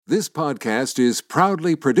This podcast is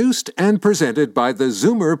proudly produced and presented by the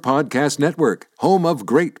Zoomer Podcast Network, home of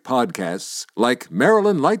great podcasts like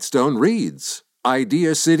Marilyn Lightstone Reads,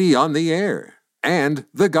 Idea City on the Air, and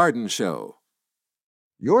The Garden Show.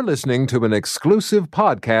 You're listening to an exclusive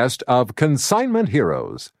podcast of Consignment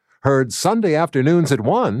Heroes, heard Sunday afternoons at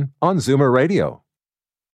 1 on Zoomer Radio.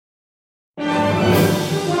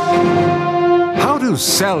 How to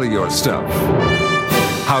sell your stuff.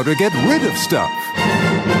 How to get rid of stuff.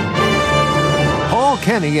 Paul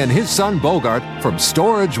Kenny and his son Bogart from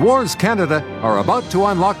Storage Wars Canada are about to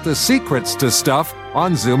unlock the secrets to stuff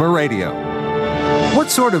on Zoomer Radio. What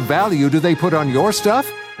sort of value do they put on your stuff?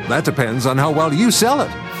 That depends on how well you sell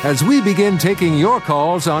it, as we begin taking your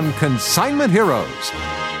calls on Consignment Heroes,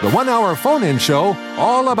 the 1 hour phone-in show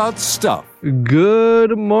all about stuff.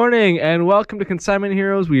 Good morning and welcome to Consignment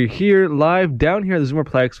Heroes. We're here live down here at the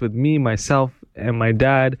Zoomerplex with me, myself, and my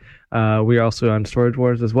dad. We are also on Storage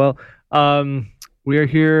Wars as well. We are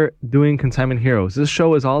here doing Consignment Heroes. This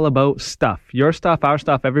show is all about stuff. Your stuff, our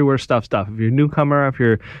stuff, everywhere stuff. If you're a newcomer, if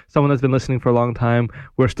you're someone that's been listening for a long time,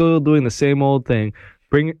 we're still doing the same old thing.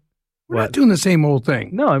 We're not doing the same old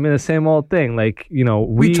thing. No, I mean the same old thing. Like, you know,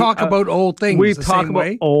 we talk about old things. We talk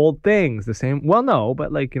about old things the same. Well, no,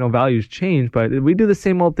 but like, you know, values change. But we do the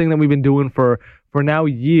same old thing that we've been doing for now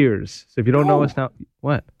years. So if you don't know us now,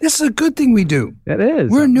 what? This is a good thing we do. It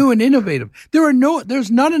is. We're new and innovative.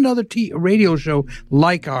 There's not another radio show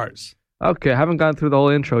like ours. Okay, I haven't gone through the whole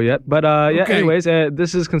intro yet, but anyways,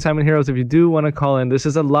 this is Consignment Heroes. If you do want to call in, this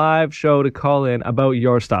is a live show to call in about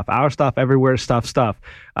your stuff, our stuff, everywhere stuff.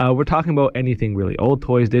 We're talking about anything really, old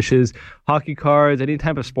toys, dishes, hockey cards, any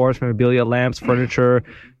type of sports memorabilia, lamps, furniture,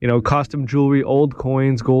 you know, costume jewelry, old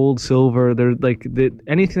coins, gold, silver. They're like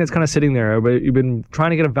anything that's kind of sitting there, but you've been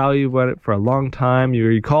trying to get a value on it for a long time.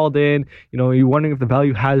 You called in, you know, you're wondering if the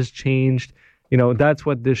value has changed. You know, that's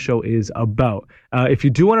what this show is about. If you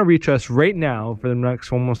do want to reach us right now for the next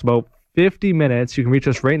almost about 50 minutes, you can reach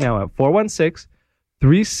us right now at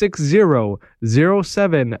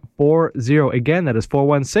 416-360-0740. Again, that is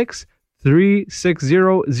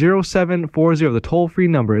 416-360-0740. The toll-free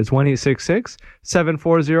number is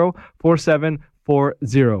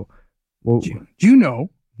 1-866-740-4740. Well, do you know?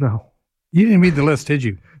 No. You didn't read the list, did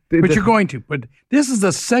you? But you're going to. But this is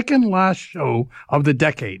the second last show of the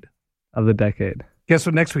decade. Guess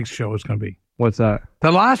what next week's show is going to be? What's that?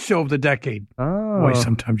 The last show of the decade. Oh. Boy,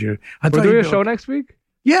 sometimes you're... We're doing a show next week?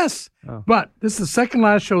 Yes. Oh. But this is the second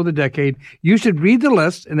last show of the decade. You should read the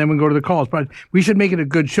list and then we'll go to the calls. But we should make it a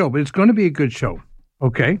good show. But it's going to be a good show.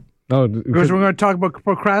 Okay? No, because we're going to talk about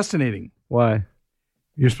procrastinating. Why?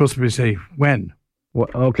 You're supposed to say when.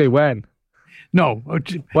 What? Okay, when? No. Why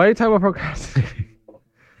are you talking about procrastinating?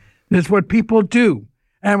 That's what people do.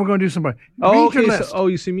 And we're going to do some...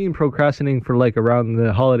 you see me procrastinating for like around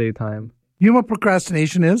the holiday time. You know what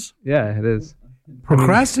procrastination is? Yeah, it is.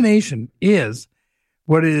 Procrastination is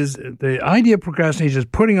what is... The idea of procrastination is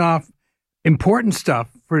putting off important stuff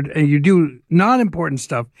and you do non-important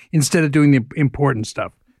stuff instead of doing the important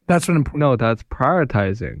stuff. That's what... No, that's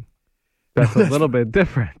prioritizing. That's a little bit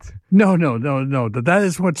different. No. That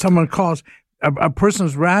is what someone calls... A person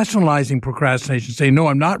is rationalizing procrastination, saying, no,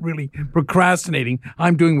 I'm not really procrastinating.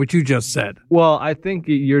 I'm doing what you just said. Well, I think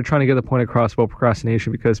you're trying to get the point across about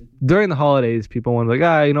procrastination because during the holidays, people want to like,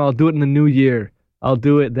 I'll do it in the new year. I'll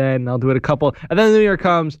do it then. I'll do it a couple. And then the new year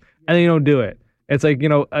comes and then you don't do it. It's like, you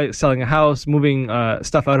know, selling a house, moving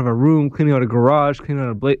stuff out of a room, cleaning out a garage, cleaning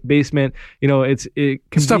out a basement. You know, it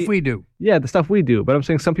can stuff we do. Yeah, the stuff we do. But I'm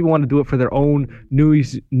saying some people want to do it for their own New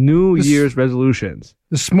Year's resolutions.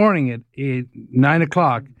 This morning at 9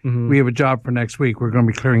 o'clock, we have a job for next week. We're going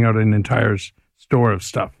to be clearing out an entire store of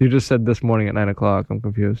stuff. You just said this morning at 9 o'clock. I'm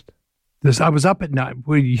confused. I was up at 9.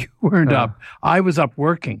 Well, you weren't up. I was up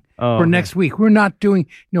working for next week. We're not doing...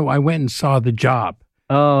 No, I went and saw the job.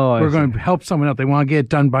 Oh, we're going to help someone out. They want to get it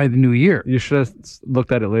done by the new year. You should have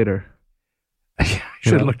looked at it later.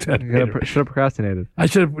 Should have looked at it later. Should have procrastinated. I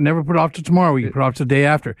should have never put it off to tomorrow. We can put it off to the day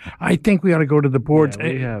after. I think we ought to go to the boards.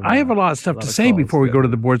 Yeah, I have a lot of stuff to say before we go to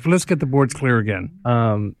the boards, but let's get the boards clear again.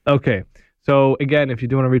 Okay. So, again, if you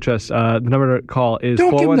do want to reach us, the number to call is...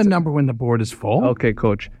 Don't give them the number when the board is full. Okay,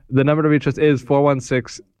 Coach. The number to reach us is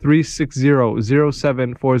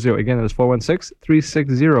 416-360-0740. Again, that is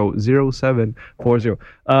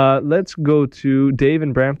 416-360-0740. Let's go to Dave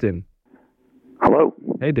in Brampton. Hello.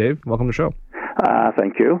 Hey, Dave. Welcome to the show.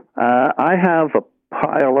 Thank you. I have a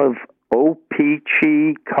pile of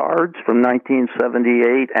OPC cards from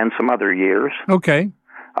 1978 and some other years. Okay.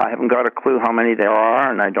 I haven't got a clue how many there are,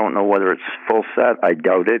 and I don't know whether it's full set. I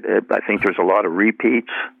doubt it. I think there's a lot of repeats.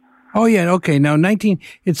 Oh, yeah. Okay. Now,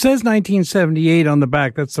 it says 1978 on the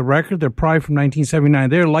back. That's the record. They're probably from 1979.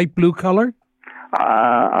 They're light blue color?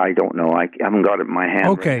 I don't know. I haven't got it in my hand.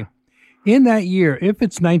 Okay. In that year, if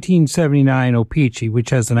it's 1979 O-Pee-Chee,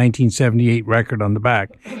 which has the 1978 record on the back,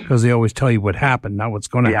 because they always tell you what happened, not what's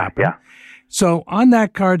going to happen. Yeah. So on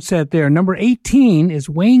that card set there, number 18 is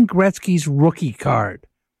Wayne Gretzky's rookie card.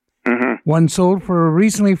 Mm-hmm. One sold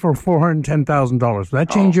recently for $410,000. Will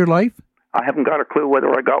that change your life? I haven't got a clue whether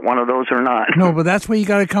I got one of those or not. No, but that's why you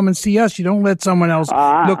got to come and see us. You don't let someone else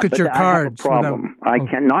look at your cards. I have a problem. I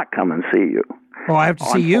cannot come and see you. Oh, I have to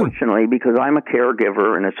see you. Unfortunately, because I'm a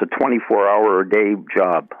caregiver and it's a 24-hour-a-day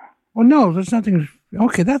job. Well, no, there's nothing.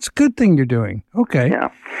 Okay, that's a good thing you're doing. Okay. Yeah.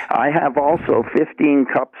 I have also 15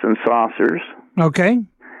 cups and saucers. Okay.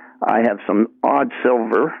 I have some odd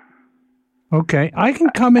silver. Okay, I can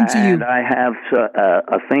come and see you. And I have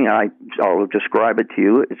a thing, I'll describe it to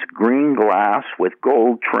you. It's green glass with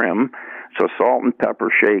gold trim. It's a salt and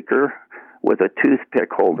pepper shaker with a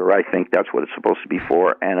toothpick holder. I think that's what it's supposed to be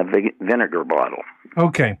for, and a vinegar bottle.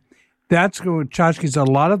 Okay. That's good. Tchotchkes, a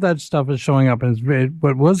lot of that stuff is showing up. And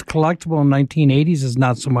what was collectible in the 1980s is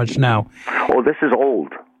not so much now. Oh, this is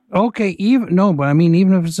old. Okay, even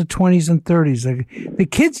if it's the 20s and 30s, the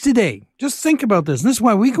kids today, just think about this. And this is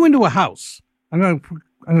why we go into a house. I'm going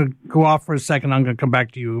to go off for a second. I'm going to come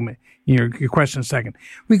back to you, your question in a second.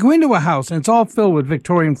 We go into a house, and it's all filled with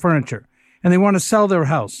Victorian furniture, and they want to sell their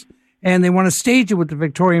house, and they want to stage it with the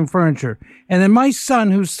Victorian furniture. And then my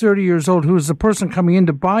son, who's 30 years old, who is the person coming in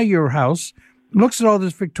to buy your house, looks at all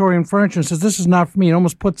this Victorian furniture and says, this is not for me. It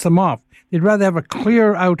almost puts them off. They'd rather have a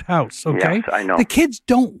clear-out house, okay? Yes, I know. The kids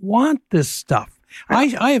don't want this stuff. I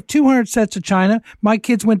have 200 sets of china. My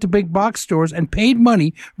kids went to big box stores and paid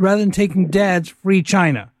money rather than taking dad's free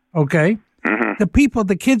china, okay? Mm-hmm.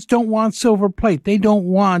 The kids don't want silver plate. They don't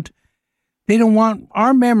want,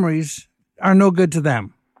 our memories are no good to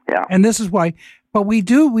them. Yeah. And this is why, but we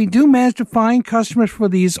do manage to find customers for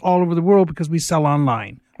these all over the world because we sell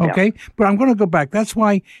online, okay? Yeah. But I'm going to go back. That's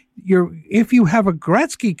why if you have a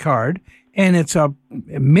Gretzky card, and it's a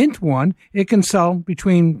mint one, it can sell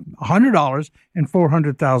between $100 and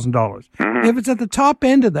 $400,000. Mm-hmm. If it's at the top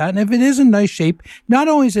end of that, and if it is in nice shape, not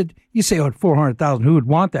only is it, you say, oh, $400,000, who would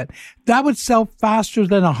want that? That would sell faster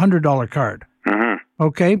than a $100 card. Mm-hmm.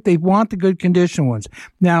 Okay? They want the good condition ones.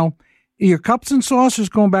 Now, your cups and saucers,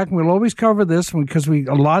 going back, and we'll always cover this because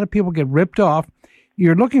a lot of people get ripped off.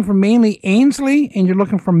 You're looking for mainly Ainsley, and you're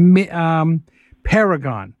looking for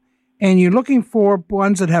Paragon. And you're looking for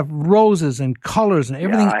ones that have roses and colors and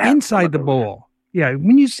everything inside the bowl. Yeah,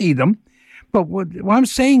 when you see them. But what I'm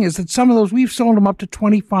saying is that some of those, we've sold them up to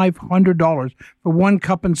 $2,500 for one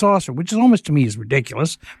cup and saucer, which is almost to me is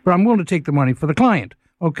ridiculous. But I'm willing to take the money for the client,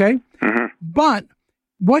 okay? Mm-hmm. But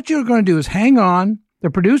what you're going to do is hang on. The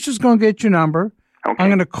producer's going to get your number. Okay. I'm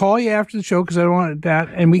going to call you after the show because I don't want that,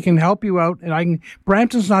 and we can help you out. And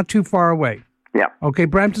Brampton's not too far away. Yeah. Okay,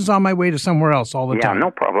 Brampton's on my way to somewhere else all the time. Yeah, no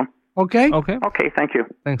problem. Okay. Okay, thank you.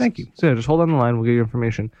 Thanks. Thank you. So just hold on the line. We'll get your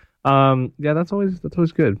information. Yeah, that's always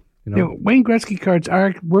good. You know? Wayne Gretzky cards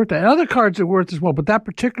are worth it. Other cards are worth as well, but that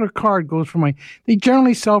particular card goes for they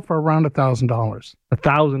generally sell for around $1,000.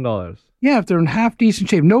 $1,000. Yeah, if they're in half decent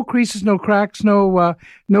shape, no creases, no cracks, no,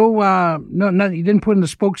 you didn't put in the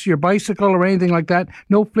spokes of your bicycle or anything like that.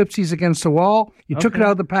 No flipsies against the wall. You took it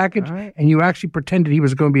out of the package, and you actually pretended he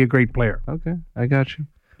was going to be a great player. Okay, I got you.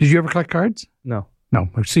 Did you ever collect cards? No. No,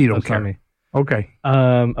 I see you don't care. Not me. Okay.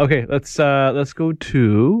 Okay, let's go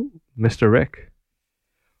to Mr. Rick.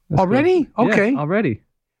 Already? Okay. Yeah, already.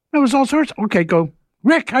 That was all sorts. Okay, go.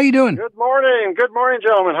 Rick, how you doing? Good morning. Good morning,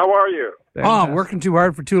 gentlemen. How are you? Oh, working too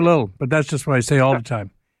hard for too little, but that's just what I say all the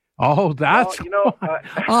time. Oh, that's...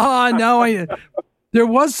 Well, there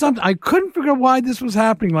was something... I couldn't figure out why this was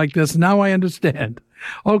happening like this. Now I understand.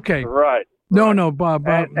 Okay. Right. No, Bob.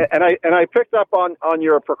 And I picked up on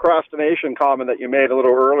your procrastination comment that you made a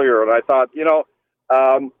little earlier, and I thought,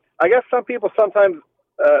 I guess some people sometimes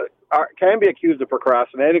can be accused of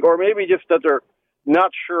procrastinating, or maybe just that they're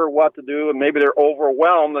not sure what to do, and maybe they're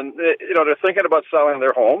overwhelmed, and they're thinking about selling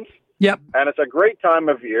their homes. Yep. And it's a great time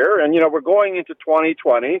of year, and we're going into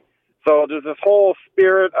 2020, so there's this whole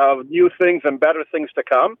spirit of new things and better things to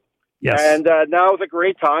come. Yes. And now is a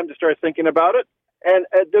great time to start thinking about it. And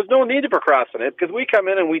there's no need to procrastinate because we come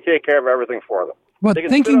in and we take care of everything for them. Well,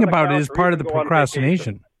 thinking about it is part of the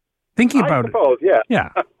procrastination. Thinking about it. I suppose, yeah. Yeah.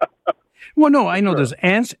 Well, no, I know there's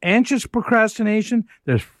anxious procrastination.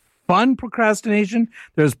 There's fun procrastination.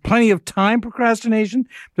 There's plenty of time procrastination.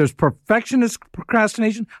 There's perfectionist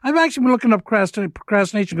procrastination. I've actually been looking up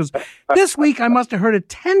procrastination because this week I must have heard it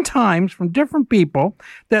 10 times from different people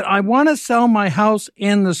that I want to sell my house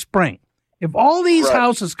in the spring. If all these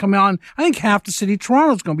houses come on, I think half the city of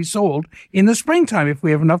Toronto is going to be sold in the springtime if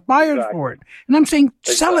we have enough buyers for it. And I'm saying,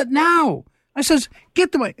 sell it now. I says,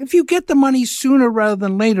 get the money. If you get the money sooner rather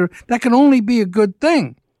than later, that can only be a good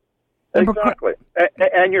thing. Exactly.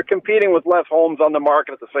 And you're competing with less homes on the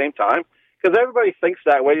market at the same time because everybody thinks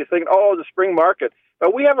that way. You think, oh, the spring market.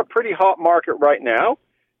 But we have a pretty hot market right now.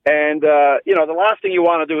 And, the last thing you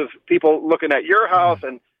want to do is people looking at your house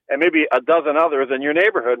and maybe a dozen others in your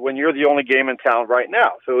neighborhood when you're the only game in town right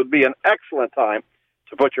now. So it would be an excellent time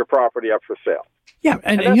to put your property up for sale. Yeah,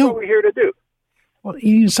 and that's what we're here to do. Well,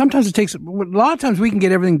 sometimes it takes, a lot of times we can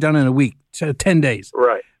get everything done in a week, 10 days.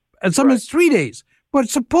 Right. And sometimes 3 days. But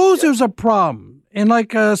suppose there's a problem and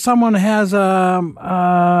like someone has an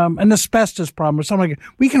asbestos problem or something like that.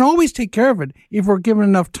 We can always take care of it if we're given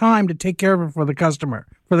enough time to take care of it for the customer,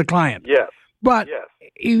 for the client. Yes. But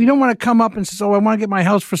you don't want to come up and say, I want to get my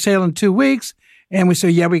house for sale in 2 weeks. And we say,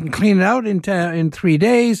 yeah, we can clean it out in 3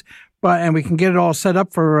 days, and we can get it all set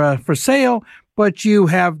up for sale. But you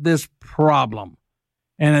have this problem.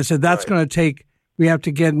 And I said, that's going to take,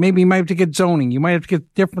 maybe you might have to get zoning. You might have to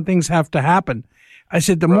get different things have to happen. I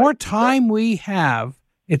said, the more time we have,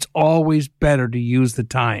 it's always better to use the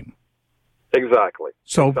time. Exactly.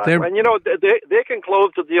 So and they can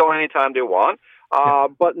close the deal anytime they want.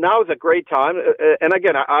 But now is a great time. And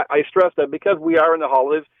again, I stress that because we are in the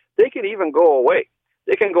holidays, they can even go away.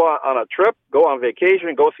 They can go on a trip, go on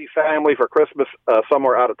vacation, go see family for Christmas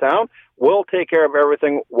somewhere out of town. We'll take care of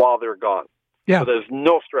everything while they're gone. Yeah. So there's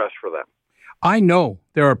no stress for them. I know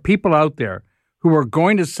there are people out there who were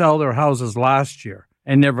going to sell their houses last year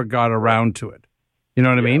and never got around to it. You know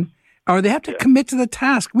what I mean? Or they have to commit to the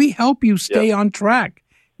task. We help you stay on track.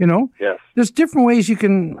 Yes. There's different ways you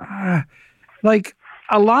can, like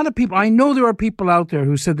a lot of people, I know there are people out there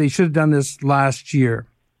who said they should have done this last year.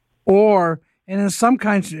 And in some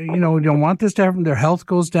kinds, you don't want this to happen. Their health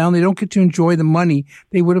goes down. They don't get to enjoy the money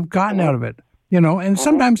they would have gotten out of it. And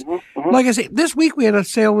sometimes, like I say, this week we had a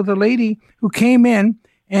sale with a lady who came in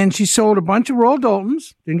and she sold a bunch of Royal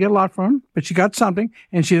Daltons. Didn't get a lot from them, but she got something.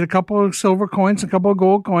 And she had a couple of silver coins, a couple of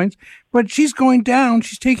gold coins. But she's going down.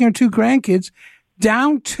 She's taking her 2 grandkids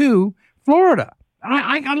down to Florida.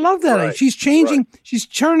 I love that. Right. She's changing. Right. She's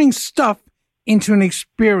turning stuff into an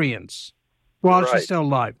experience while she's still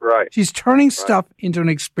alive. Right. She's turning stuff into an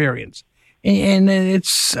experience. And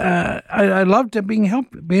it's I love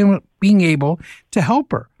being able to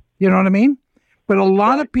help her. You know what I mean? But a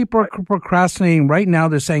lot of people are procrastinating right now.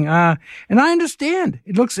 They're saying, and I understand.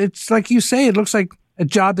 It's like you say, it looks like a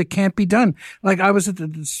job that can't be done. Like I was at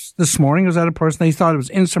this morning, I was at a person, they thought it was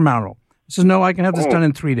insurmountable. I said, no, I can have this done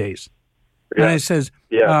in 3 days. Yeah. And I says,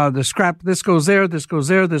 the scrap, this goes there, this goes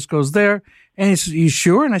there, this goes there. And he says, you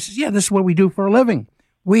sure? And I says, yeah, this is what we do for a living.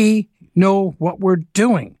 We know what we're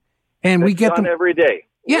doing. And we get them every day.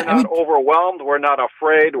 We're not overwhelmed. We're not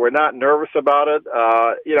afraid. We're not nervous about it.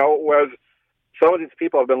 Whereas some of these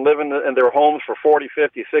people have been living in their homes for 40,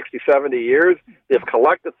 50, 60, 70 years. They've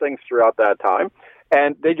collected things throughout that time,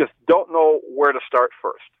 and they just don't know where to start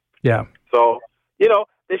first. Yeah. So,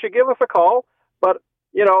 they should give us a call. But,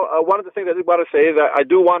 one of the things I do want to say is that I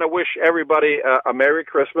do want to wish everybody a Merry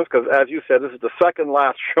Christmas because, as you said, this is the second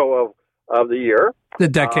last show of the year. The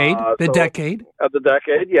decade. The decade,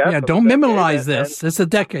 yes. Yeah, don't minimalize this. It's a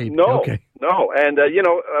decade. No. Okay. No. And,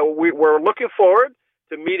 we're looking forward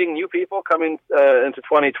to meeting new people coming into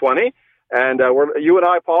 2020. And you and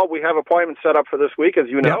I, Paul, we have appointments set up for this week, as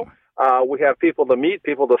you know. Yep. We have people to meet,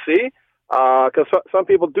 people to see, because some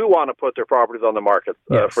people do want to put their properties on the market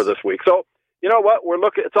for this week. So, you know what?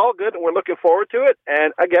 It's all good, and we're looking forward to it.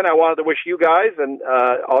 And, again, I wanted to wish you guys and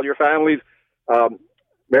all your families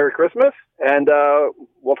Merry Christmas, and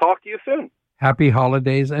we'll talk to you soon. Happy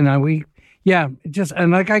holidays. And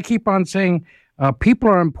and like I keep on saying, people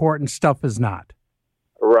are important, stuff is not.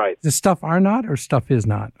 Right. The stuff are not or stuff is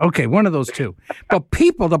not? Okay, one of those two. But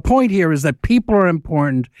the point here is that people are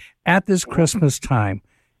important at this Christmas time.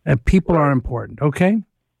 People are important, okay?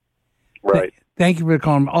 Right. Thank you for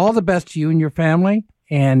calling. All the best to you and your family.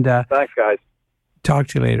 And thanks, guys. Talk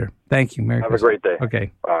to you later. Thank you. Merry Christmas. Have a great day.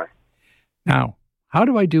 Okay. Bye. Now, how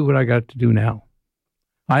do I do what I got to do now?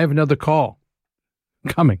 I have another call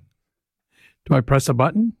coming. Do I press a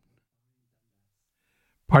button?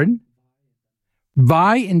 Pardon?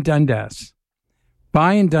 Vi in Dundas.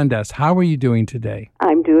 Vi in Dundas, how are you doing today?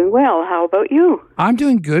 I'm doing well. How about you? I'm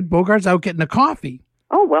doing good. Bogart's out getting a coffee.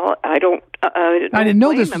 Oh, well, I don't I didn't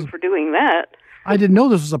know this was, for doing that. I didn't know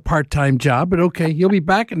this was a part-time job, but okay, he'll be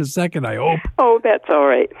back in a second, I hope. Oh, that's all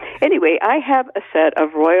right. Anyway, I have a set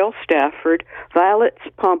of Royal Stafford Violet's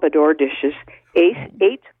Pompadour dishes,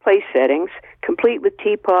 8 place settings, complete with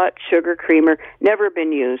teapot, sugar, creamer, never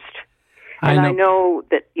been used. And I know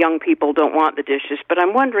that young people don't want the dishes, but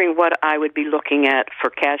I'm wondering what I would be looking at for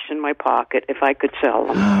cash in my pocket if I could sell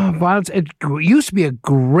them. Violet's, it used to be a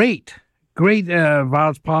great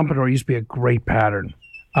Violet's Pompadour used to be a great pattern.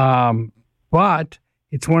 But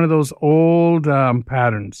it's one of those old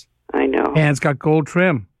patterns. I know. And it's got gold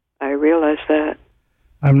trim. I realize that.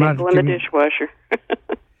 I'm not in the dishwasher.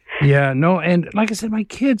 Yeah, no, and like I said, my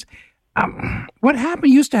kids, what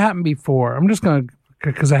used to happen before, I'm just going to,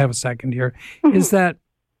 because I have a second here, is that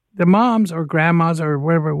the moms or grandmas or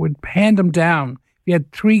whatever would hand them down. If you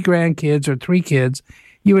had 3 grandkids or 3 kids,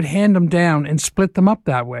 you would hand them down and split them up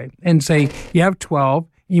that way and say, you have 12.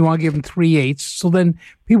 You want to give them 3/8. So then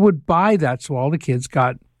people would buy that so all the kids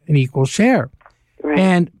got an equal share. Right.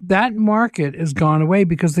 And that market has gone away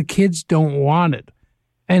because the kids don't want it.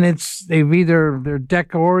 And they've either their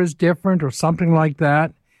decor is different or something like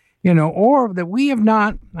that, or that we have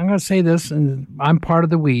not, I'm going to say this, and I'm part of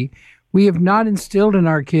the we have not instilled in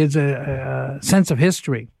our kids a sense of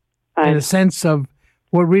history and a sense of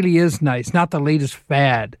what really is nice, not the latest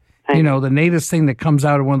fad. The latest thing that comes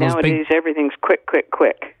out of one of those nowadays, everything's quick.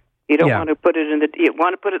 You don't want to put it you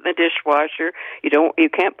want to put it in the dishwasher. You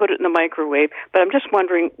can't put it in the microwave. But I'm just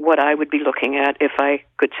wondering what I would be looking at if I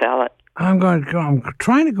could sell it. I'm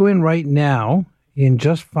trying to go in right now and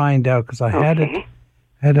just find out because I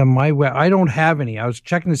had on my web. I don't have any. I was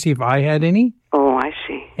checking to see if I had any. Oh, I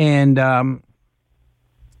see. And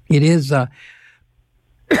it is.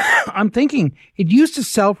 I'm thinking it used to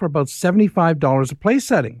sell for about $75 a place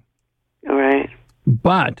setting. All right.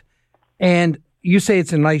 And you say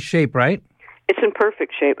it's in nice shape, right? It's in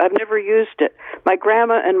perfect shape. I've never used it. My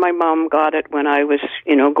grandma and my mom got it when I was,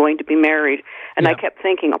 going to be married. And I kept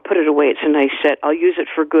thinking, I'll put it away. It's a nice set. I'll use it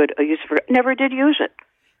for good. Never did use it.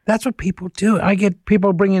 That's what people do. I get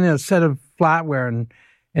people bringing in a set of flatware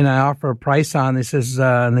and I offer a price on. They says,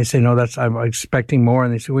 and they say, no, I'm expecting more.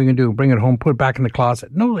 And they say, what are you going to do? Bring it home, put it back in the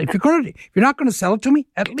closet. No, if you're not going to sell it to me,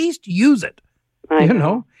 at least use it. I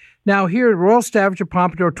know. Now, here at Royal Stafford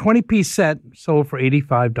Pompadour, 20-piece set sold for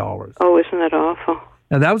 $85. Oh, isn't that awful?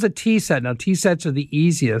 Now, that was a tea set. Now, tea sets are the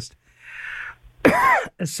easiest.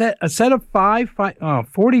 a set of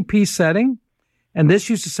 40-piece setting, and this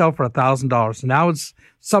used to sell for $1,000. Now,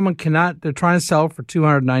 they're trying to sell for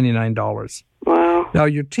 $299. Wow. Now,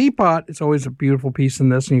 your teapot is always a beautiful piece in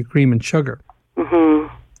this, and your cream and sugar.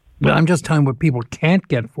 Mm-hmm. But I'm just telling you what people can't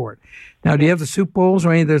get for it. Now, do you have the soup bowls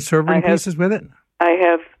or any of the serving pieces with it? I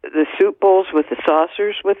have the soup bowls with the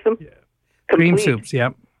saucers with them. Yeah. Cream soups,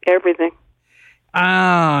 yep. Everything.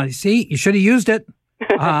 You see, you should have used it.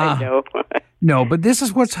 I know. No, but this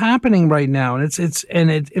is what's happening right now,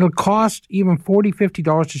 and it'll cost even $40,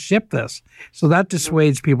 $50 to ship this. So that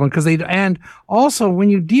dissuades people and also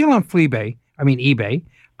when you deal on eBay,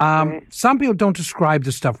 right. Some people don't describe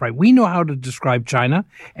the stuff right. We know how to describe China,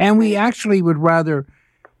 and we actually would rather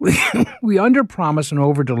we under-promise and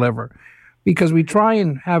over-deliver. Because we try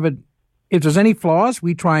and have it, if there's any flaws,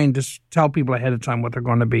 we try and just tell people ahead of time what they're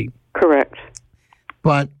going to be. Correct.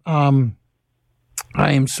 But I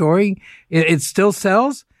am sorry. It still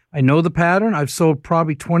sells. I know the pattern. I've sold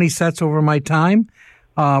probably 20 sets over my time,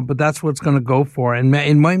 but that's what it's going to go for. And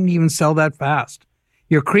it might even sell that fast.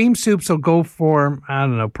 Your cream soups will go for, I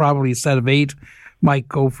don't know, probably a set of 8 might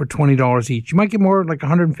go for $20 each. You might get more like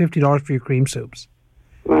 $150 for your cream soups.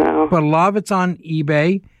 Wow. But a lot of it's on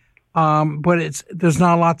eBay. But there's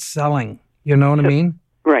not a lot selling. You know what I mean?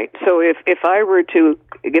 Right. So if I were to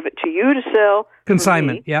give it to you to sell,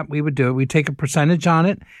 consignment, we would do it. We take a percentage on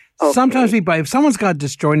it. Okay. Sometimes we buy. If someone's got a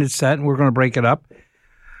disjointed set and we're going to break it up,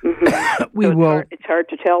 we will. It's hard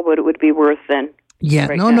to tell what it would be worth then. Yeah.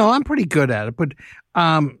 No. I'm pretty good at it, but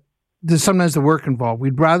there's sometimes the work involved.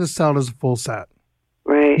 We'd rather sell it as a full set.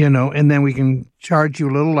 Right. And then we can charge you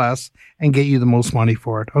a little less and get you the most money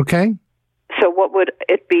for it. Okay. So what would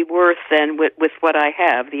it be worth then with what I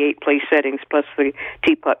have, the 8 place settings plus the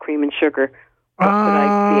teapot, cream, and sugar?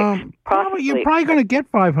 You're probably going to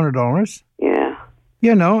get $500. Yeah.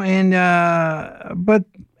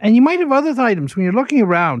 And you might have other items when you're looking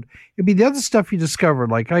around. It'd be the other stuff you discover.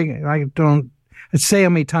 Like I say how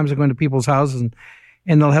many times I go into people's houses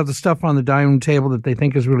and they'll have the stuff on the dining room table that they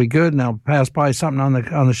think is really good, and I'll pass by something on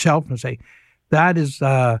the shelf and say, that's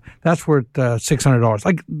worth $600.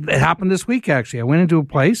 Like it happened this week, actually. I went into a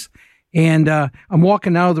place and I'm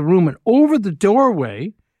walking out of the room, and over the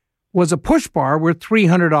doorway was a push bar worth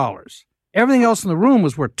 $300. Everything else in the room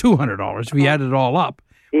was worth $200 if we added it all up.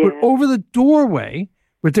 Yeah. But over the doorway,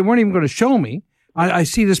 which they weren't even going to show me, I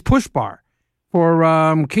see this push bar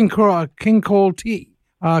for King Cole tea,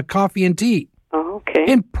 coffee and tea. Oh, okay.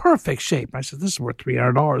 In perfect shape. I said, this is worth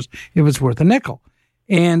 $300 if it's worth a nickel.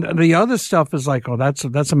 And the other stuff is like, oh, that's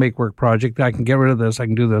a make-work project. I can get rid of this. I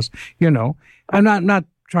can do this. I'm not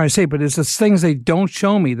trying to say, but it's the things they don't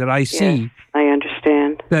show me that I see. Yes, I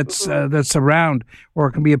understand. That's around. Or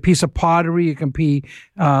it can be a piece of pottery. It can be,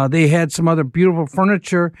 they had some other beautiful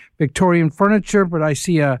furniture, Victorian furniture, but I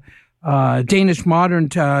see a Danish modern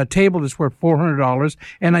table that's worth $400.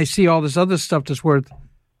 And I see all this other stuff that's worth,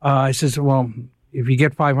 I says, well, if you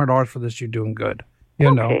get $500 for this, you're doing good.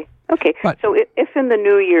 Okay. Okay. But, so if in the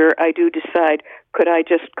new year I do decide, could I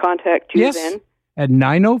just contact you then? Yes, at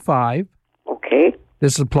 905. Okay.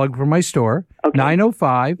 This is a plug for my store. Okay.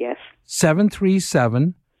 905. Yes.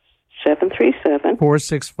 737. 737.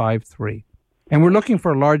 4653. And we're looking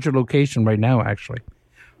for a larger location right now, actually.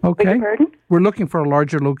 Okay. Beg your pardon? We're looking for a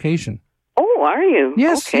larger location. Oh, are you?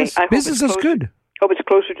 Yes. Okay. Yes. Business is good. Hope it's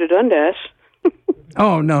closer to Dundas.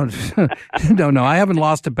 Oh, no. No. I haven't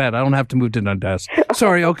lost a bet. I don't have to move to Dundas.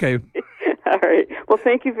 Sorry. Okay. All right. Well,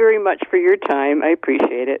 thank you very much for your time. I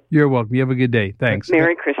appreciate it. You're welcome. You have a good day. Thanks.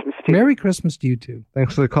 Merry Christmas to you. Merry Christmas to you, too.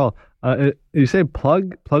 Thanks for the call. You say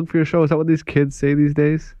plug for your show? Is that what these kids say these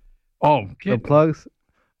days? Oh, The plugs?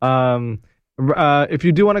 If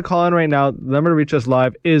you do want to call in right now, the number to reach us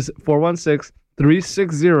live is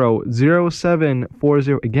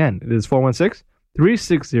 416-360-0740. Again, it is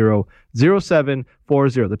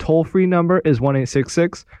 416-360-0740. The toll-free number is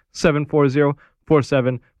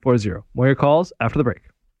 1-866-740-4740. More your calls after the break.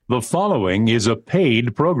 The following is a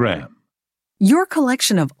paid program. Your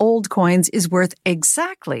collection of old coins is worth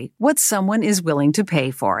exactly what someone is willing to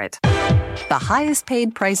pay for it. The highest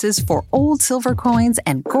paid prices for old silver coins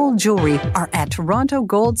and gold jewelry are at Toronto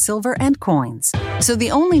Gold, Silver and Coins. So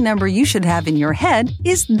the only number you should have in your head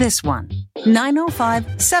is this one,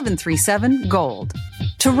 905-737-GOLD.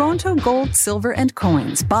 Toronto Gold, Silver and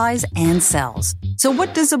Coins buys and sells. So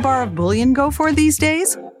what does a bar of bullion go for these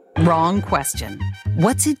days? Wrong question.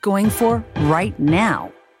 What's it going for right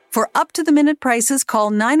now? For up-to-the-minute prices,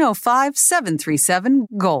 call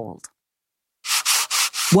 905-737-GOLD.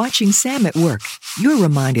 Watching Sam at work, you're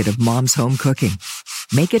reminded of Mom's home cooking.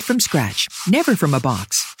 Make it from scratch, never from a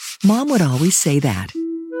box. Mom would always say that.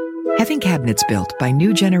 Having cabinets built by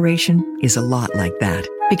New Generation is a lot like that.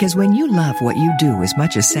 Because when you love what you do as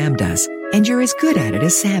much as Sam does, and you're as good at it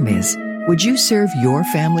as Sam is, would you serve your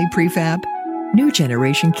family prefab? New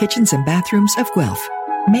Generation kitchens and bathrooms of Guelph.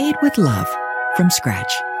 Made with love. From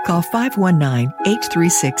scratch. Call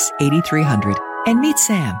 519-836-8300 and meet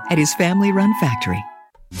Sam at his family-run factory.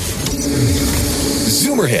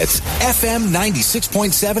 Zoomer Hits, FM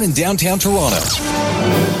 96.7 in downtown Toronto.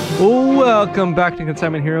 Welcome back to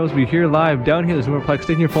Consignment Heroes. We're here live down here at the Zoomerplex,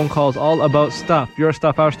 taking your phone calls all about stuff. Your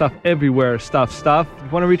stuff, our stuff, everywhere. Stuff. If you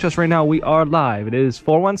want to reach us right now, we are live. It is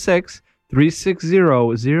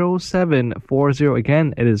 416-360-0740.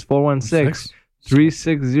 Again, it is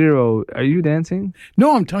 416-360. Are you dancing?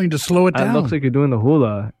 No, I'm telling you to slow it down. It looks like you're doing the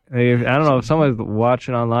hula. I don't know if someone's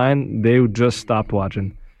watching online. They just stopped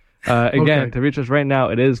watching. Again, to reach us right now,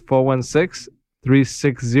 it is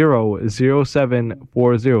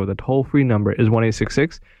 416-360-0740. The toll-free number is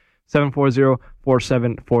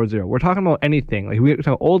 1-866-740-4740. We're talking about anything. Like we're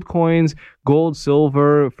talking old coins, gold,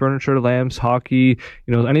 silver, furniture, lamps, hockey,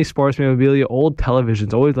 any sports memorabilia, old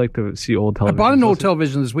televisions. Always like to see old televisions. I bought an old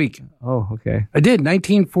television this week. Oh, okay. I did,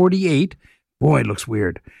 1948. Boy, it looks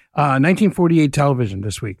weird. 1948 television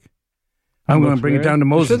this week. I'm going to bring it down to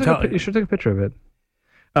Moses. You should take a picture of it.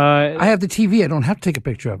 I have the TV. I don't have to take a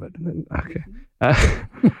picture of it. Okay.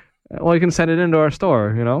 Well, you can send it into our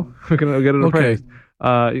store, We can get it appraised.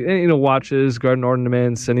 Watches, garden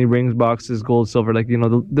ornaments, any rings, boxes, gold, silver,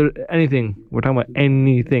 anything. We're talking about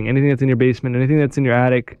anything that's in your basement, anything that's in your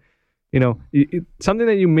attic. Something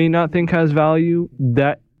that you may not think has value,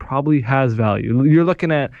 that probably has value. You're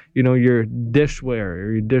looking at, your dishware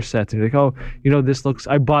or your dish sets, and you're like, oh,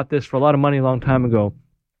 I bought this for a lot of money a long time ago.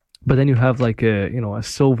 But then you have like a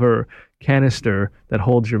silver canister that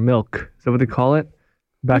holds your milk. Is that what they call it?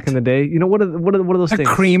 Back in the day, what are those things?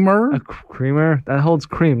 A creamer. A creamer that holds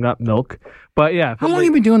cream, not milk. But yeah. How long have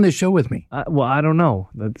you been doing this show with me? Well, I don't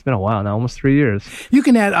know. It's been a while now, almost 3 years. You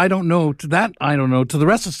can add "I don't know" to that. I don't know to the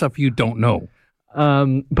rest of the stuff you don't know.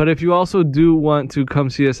 But if you also do want to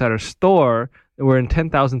come see us at our store, we're in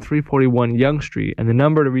 10,341 Yonge Street, and the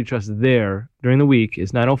number to reach us there during the week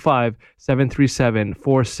is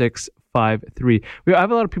 905-737-4640. I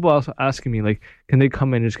have a lot of people also asking me, like, can they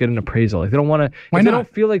come in and just get an appraisal? Like, they don't want to. They don't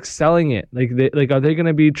feel like selling it. Like, are they going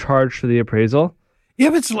to be charged for the appraisal?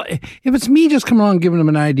 If it's me just coming along and giving them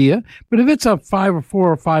an idea, but if it's a 4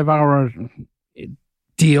 or 5 hour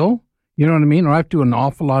deal, you know what I mean? Or I have to do an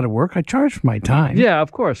awful lot of work, I charge for my time. Yeah,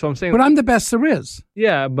 of course. So I'm saying, but I'm the best there is.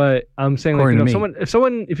 Yeah, but I'm saying, like, someone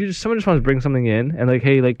just wants to bring something in and like,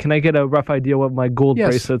 hey, like, can I get a rough idea what my gold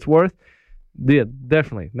bracelet's worth? Yeah,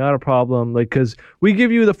 definitely not a problem. Like, because we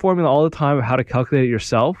give you the formula all the time of how to calculate it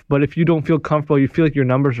yourself. But if you don't feel comfortable, you feel like your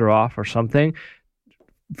numbers are off or something,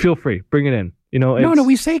 feel free, bring it in. You know, no,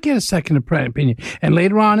 we say get a second opinion. And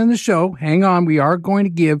later on in the show, hang on, we are going to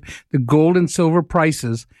give the gold and silver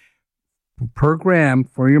prices per gram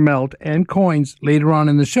for your melt and coins later on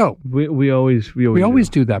in the show. We always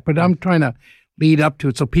do that. But I'm trying to lead up to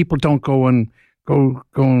it so people don't go and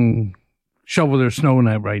shovel their snow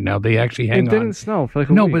right now. They actually hang on. It didn't snow for like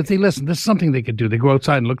a week. But if they listen, there's something they could do. They go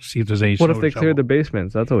outside and look to see if there's any snow. What if they cleared the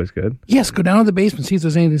basements? That's always good. Yes, go down to the basement, see if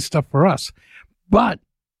there's any stuff for us. But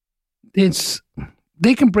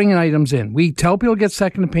they can bring items in. We tell people to get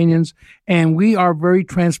second opinions, and we are very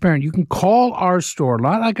transparent. You can call our store, a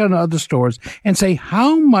lot like on other stores, and say,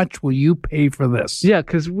 how much will you pay for this? Yeah,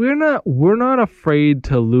 because we're not afraid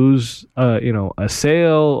to lose a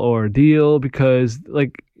sale or a deal, because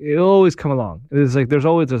like it'll always come along. It's like there's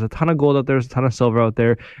a ton of gold out there, there's a ton of silver out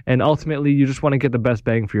there, and ultimately you just want to get the best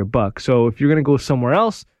bang for your buck. So if you're gonna go somewhere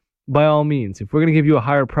else, by all means, if we're going to give you a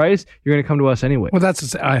higher price, you're going to come to us anyway. Well,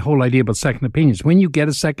 that's the whole idea about second opinions. When you get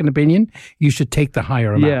a second opinion, you should take the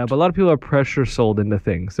higher amount. Yeah, but a lot of people are pressure sold into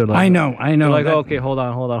things. They're like, I know. They're like, okay, hold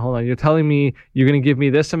on. You're telling me you're going to give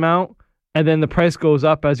me this amount, and then the price goes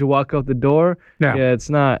up as you walk out the door. Yeah, it's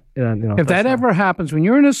not. If that ever happens, when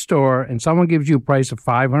you're in a store and someone gives you a price of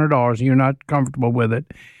 $500 and you're not comfortable with it,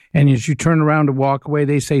 and as you turn around to walk away,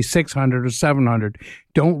 they say $600 or $700.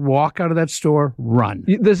 Don't walk out of that store. Run.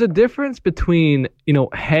 There's a difference between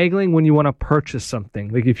haggling when you want to purchase something.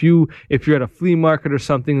 Like if you're at a flea market or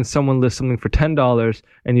something and someone lists something for $10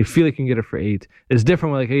 and you feel like you can get it for $8. It's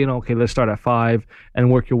different. Like, hey, okay, let's start at $5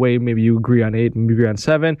 and work your way. Maybe you agree on $8, maybe you agree on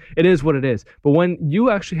 $7. It is what it is. But when you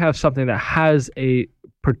actually have something that has a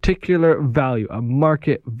particular value, a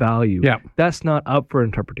market value, that's not up for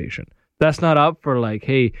interpretation. That's not up for like,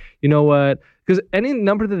 hey, you know what? Because any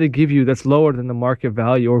number that they give you that's lower than the market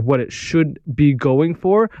value or what it should be going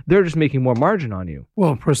for, they're just making more margin on you.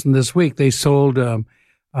 Well, person this week they sold.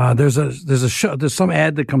 There's some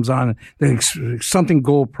ad that comes on. Something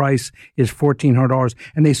gold price is $1,400,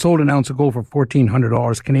 and they sold an ounce of gold for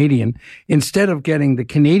 $1,400 Canadian instead of getting the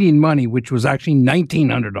Canadian money, which was actually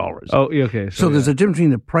 $1,900. Oh, okay. So there's a difference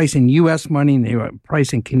between the price in U.S. money and the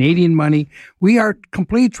price in Canadian money. We are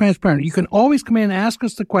completely transparent. You can always come in and ask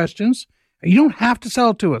us the questions. You don't have to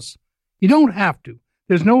sell it to us. You don't have to.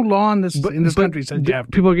 There's no law in this country that says you have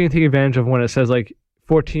to. People are going to take advantage of when it says like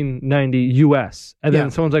 $1,490 US, and then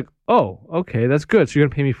someone's like, "Oh, okay, that's good. So you're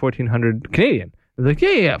gonna pay me $1,400 Canadian?" They're like,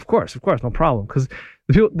 "Yeah, of course, no problem." Because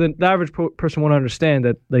the average person won't understand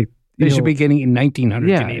that, like they should be getting in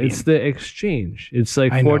 $1,900 Canadian. It's the exchange. It's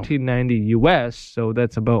like $1,490 US, so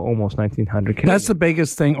that's about almost $1,900 Canadian. That's the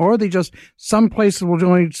biggest thing. Or they just some places will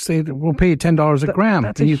only say we'll pay you $10 a gram.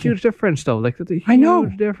 That's a huge difference, though. Like that's a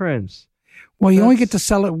huge difference. Well, you only get to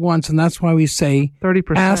sell it once, and that's why we say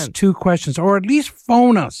 30%. Ask 2 questions, or at least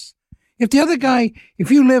phone us. If the other guy,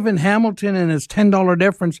 if you live in Hamilton and it's $10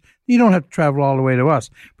 difference, you don't have to travel all the way to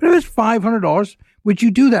us. But if it's $500, would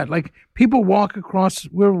you do that? Like people walk across,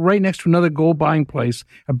 we're right next to another gold buying place,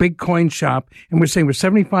 a big coin shop, and we're saying we're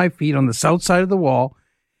 75 feet on the south side of the wall,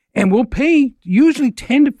 and we'll pay usually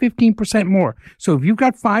 10 to 15% more. So if you've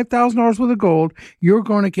got $5,000 worth of gold, you're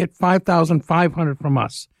going to get $5,500 from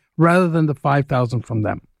us, rather than the $5,000 from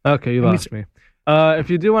them. Okay, you lost me.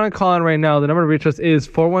 If you do want to call in right now, the number to reach us is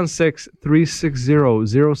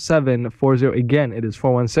 416-360-0740. Again, it is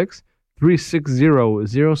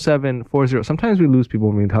 416-360-0740. Sometimes we lose people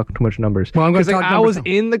when we talk too much numbers. Well, I'm going to I was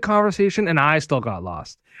in the conversation and I still got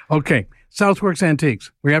lost. Okay. Southworks Antiques.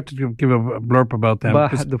 We have to give a blurb about them.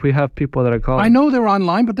 But we have people that are calling. I know they're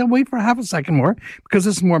online, but they'll wait for half a second more because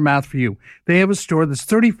this is more math for you. They have a store that's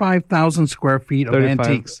 35,000 square feet of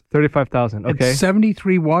antiques. 35,000, okay. It's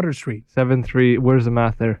 73 Water Street. 73. Where's the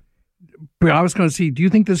math there? I was going to see, do you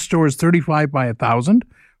think this store is 35 by 1,000?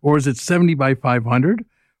 Or is it 70 by 500?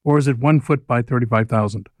 Or is it 1 foot by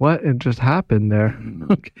 35,000? What? It just happened there.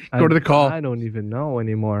 Okay. Go to the call. I don't even know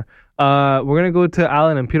anymore. We're going to go to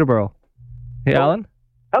Alan in Peterborough. Hey, Alan.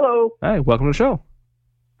 Hello. Hi, welcome to the show.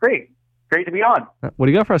 Great to be on. What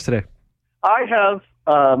do you got for us today? I have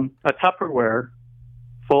a Tupperware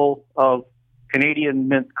full of Canadian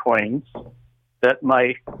mint coins that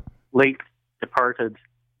my late departed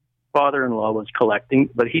father-in-law was collecting,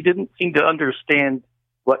 but he didn't seem to understand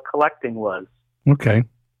what collecting was. Okay.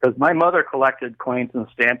 Because my mother collected coins and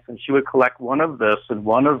stamps, and she would collect one of this and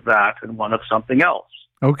one of that and one of something else.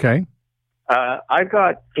 Okay. I've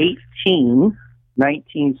got 18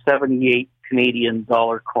 1978 Canadian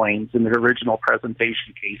dollar coins in their original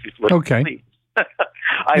presentation cases. Okay.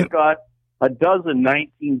 I've got a dozen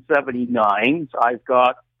 1979s. I've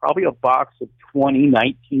got probably a box of 20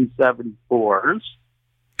 1974s.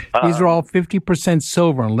 These are all 50%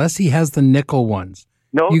 silver, unless he has the nickel ones.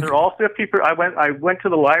 No, they're all 50%. I went to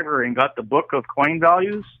the library and got the book of coin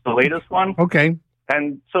values, the latest one. Okay.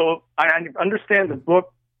 And so I understand the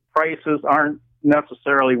book prices aren't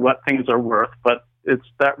necessarily what things are worth, but it's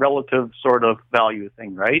that relative sort of value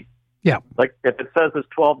thing, right? Yeah. Like if it says it's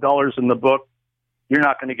 $12 in the book, you're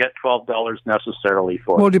not going to get $12 necessarily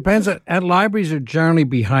for it. Well, it depends. At libraries are generally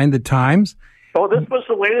behind the times. Oh, this was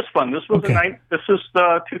the latest one. This was this is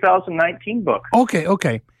the 2019 book.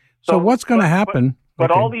 Okay. So what's going to happen? But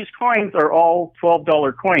all these coins are all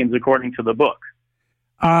 $12 coins according to the book.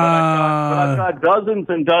 But I've got dozens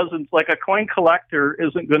and dozens. Like a coin collector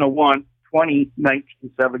isn't going to want 20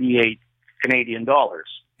 1978 Canadian dollars.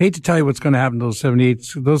 Hate to tell you what's going to happen to those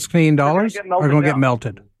 78. Those Canadian dollars are going to get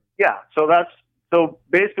melted. Yeah. So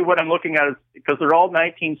basically what I'm looking at is because they're all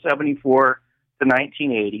 1974 to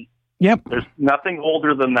 1980. Yep. There's nothing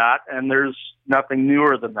older than that, and there's nothing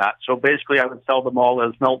newer than that. So basically, I would sell them all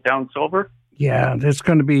as meltdown silver. Yeah, it's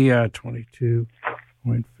going to be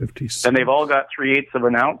 22.56. And they've all got 3/8 of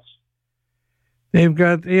an ounce. They've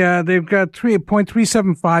got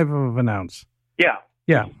 3.375 of an ounce. Yeah.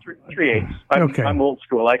 3/8. I'm old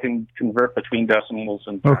school. I can convert between decimals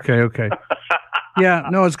and. Okay. Yeah,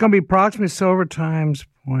 no, it's going to be approximately silver times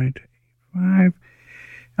 0.85.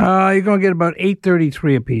 You're going to get about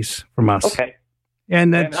 $8.33 a piece from us. Okay.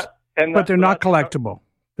 But they're not collectible.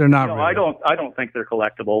 They're not. No, really. I don't think they're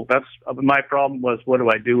collectible. That's my problem. Was what do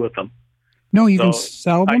I do with them? No, you can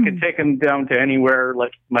sell them. I can take them down to anywhere,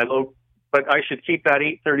 like my local. But I should keep that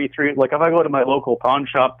 $8.33. Like if I go to my local pawn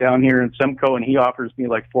shop down here in Simcoe and he offers me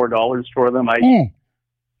like $4 for them, I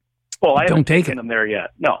haven't taken them there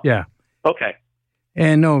yet. No. Yeah. Okay.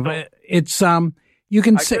 And no, it's you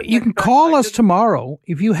can call us tomorrow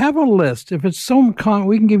if you have a list. If it's we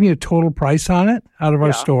can give you a total price on it out of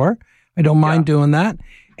our store. I don't mind doing that.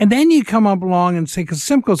 And then you come up along and say, because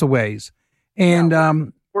Simcoe's a ways, and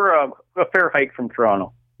we're a fair hike from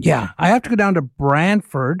Toronto. Yeah, I have to go down to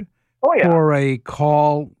Brantford for a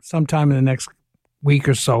call sometime in the next week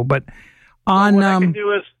or so. But what I can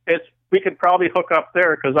do is we could probably hook up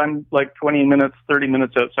there because I'm like 20 minutes, 30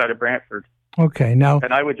 minutes outside of Brantford. Okay, now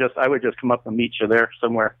and I would just come up and meet you there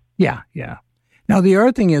somewhere. Yeah. Now the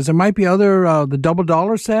other thing is there might be other the double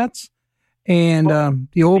dollar sets and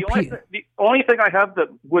the old. The only thing I have that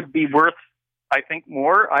would be worth, I think,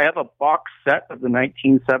 more. I have a box set of the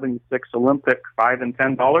 1976 Olympic $5 and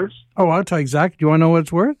 $10. Oh, I'll tell you exactly. Do you want to know what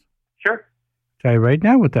it's worth? Sure. Tell you right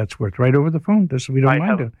now what that's worth. Right over the phone. This we don't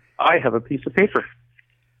mind doing. I have a piece of paper.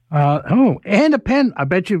 And a pen. I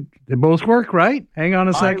bet you they both work, right? Hang on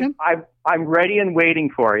a second. I'm ready and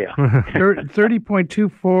waiting for you.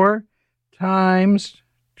 30.24 times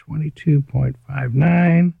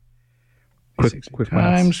 22.59. Quick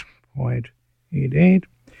times 0.88.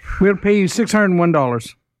 We'll pay you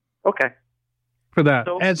 $601. Okay. For that.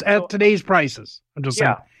 At today's prices. I'm just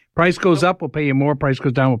saying. Price goes up, we'll pay you more. Price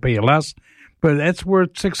goes down, we'll pay you less. But that's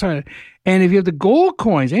worth $600. And if you have the gold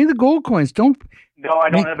coins, any of the gold coins, don't. No,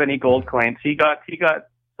 I don't have any gold coins. He got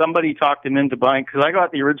somebody talked him into buying because I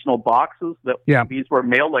got the original boxes that these were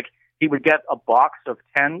mailed. Like he would get a box of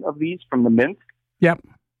 10 of these from the mint. Yep.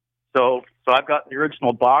 So I've got the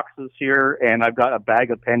original boxes here, and I've got a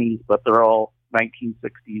bag of pennies, but they're all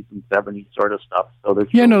 1960s and 70s sort of stuff. So there's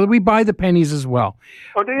we buy the pennies as well.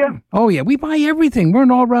 Oh, do you? Oh yeah, we buy everything. We're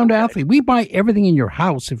an all-round athlete. We buy everything in your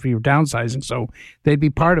house if you're downsizing, so they'd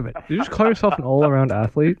be part of it. Did you just call yourself an all-around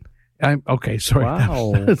athlete? Okay, sorry.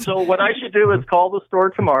 Wow. So what I should do is call the store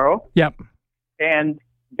tomorrow. Yep. And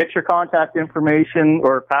get your contact information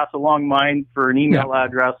or pass along mine for an email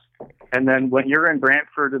address. And then when you're in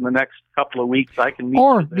Brantford in the next couple of weeks, I can meet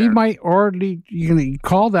you there. You can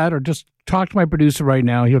call that or just talk to my producer right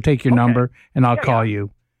now. He'll take your number and I'll call you.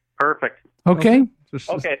 Perfect. Okay?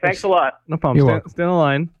 Okay, thanks a lot. No problem. Stay on the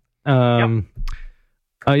line.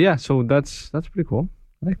 So that's pretty cool.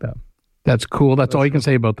 I like that. That's cool. That's all you can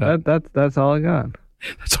say about that. That's all I got.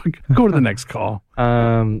 Go to the next call.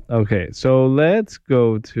 Okay, so let's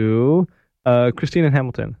go to Christine in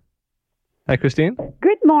Hamilton. Hi, Christine.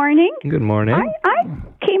 Good morning. Good morning. I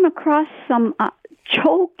came came across some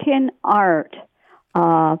Chokin art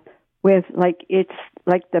with it's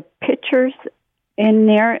like the pictures in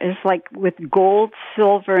there is like with gold,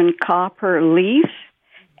 silver, and copper leaf,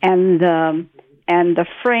 and the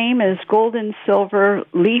frame is gold and silver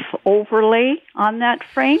leaf overlay on that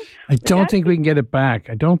frame. I don't think we can get it back.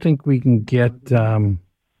 I don't think we can get.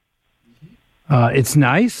 It's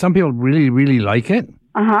nice. Some people really, really like it.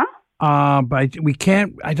 But we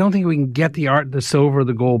can't. I don't think we can get the art, the silver,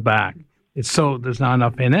 the gold back. It's so there's not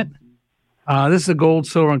enough in it. This is a gold,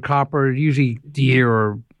 silver, and copper. Usually deer,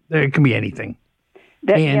 or it can be anything.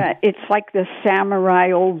 It's like the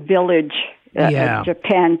samurai old village,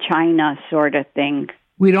 Japan, China sort of thing.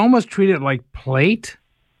 We'd almost treat it like plate,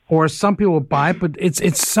 or some people would buy it, but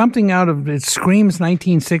it's something out of, it screams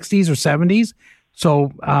 1960s or 70s,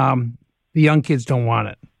 so the young kids don't want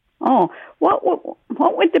it. Oh, what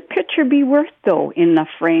would the picture be worth, though, in the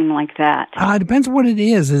frame like that? It depends on what it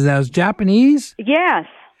is. Is that Japanese? Yes.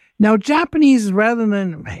 Now, Japanese, rather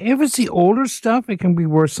than, if it's the older stuff, it can be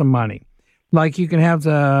worth some money. Like you can have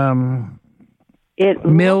the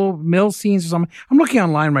mill scenes or something. I'm looking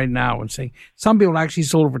online right now and saying some people actually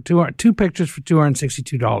sold it for two pictures for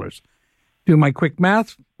 $262. Do my quick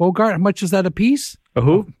math, Bogart, how much is that a piece?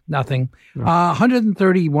 Nothing.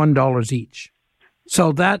 $131 each.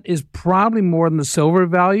 So that is probably more than the silver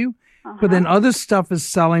value. But then other stuff is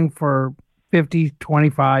selling for $50,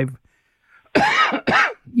 $25.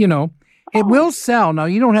 It will sell. Now,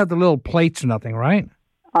 you don't have the little plates or nothing, right?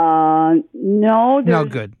 No. No,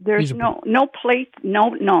 good. There's no plate.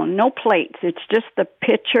 No plates. It's just the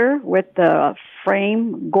picture with the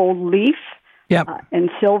frame gold leaf. Yep. And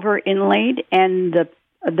silver inlaid, and the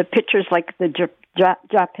pictures like the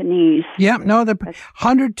Japanese. Yeah, no, they're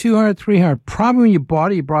 100, 200, 300. Probably when you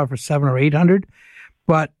bought it for $700 or $800,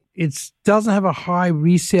 but it doesn't have a high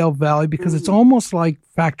resale value because it's almost like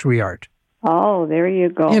factory art. Oh, there you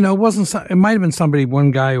go. It wasn't. It might have been one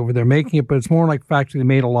guy over there making it, but it's more like factory. They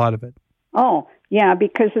made a lot of it. Oh, yeah,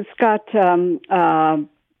 because it's got the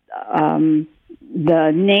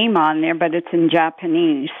name on there, but it's in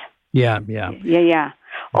Japanese. Yeah.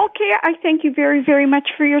 Okay, I thank you very, very much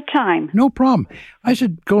for your time. No problem. I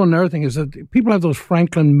should go on another thing is that people have those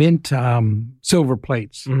Franklin Mint silver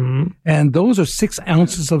plates, and those are 6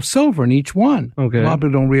 ounces of silver in each one. Okay. A lot of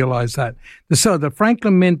people don't realize that. So the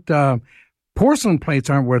Franklin Mint porcelain plates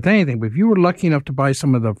aren't worth anything, but if you were lucky enough to buy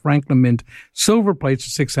some of the Franklin Mint silver plates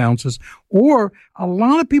of 6 ounces, or a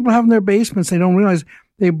lot of people have in their basements, they don't realize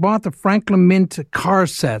they bought the Franklin Mint car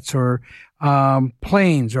sets or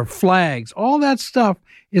planes or flags. All that stuff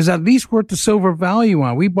is at least worth the silver value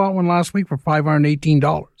on. We bought one last week for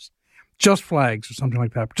 $518. Just flags or something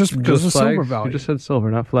like that. Just because of silver value. You just said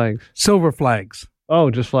silver, not flags. Silver flags. Oh,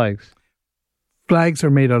 just flags. Flags are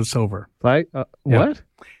made out of silver. What? Yeah.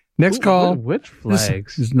 Next call. Which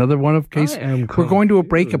flags? This is another one of case. We're going to a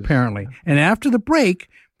break apparently. And after the break,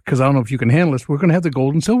 because I don't know if you can handle this, we're going to have the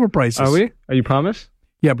gold and silver prices. Are we? Are you promised?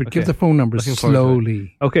 Yeah, but give the phone numbers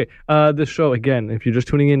slowly. Okay. This show, again, if you're just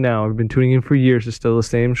tuning in now, I've been tuning in for years. It's still the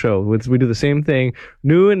same show. We do the same thing,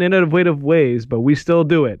 new and innovative ways, but we still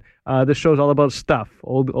do it. This show is all about stuff.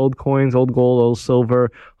 Old coins, old gold, old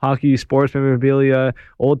silver, hockey, sports memorabilia,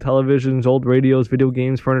 old televisions, old radios, video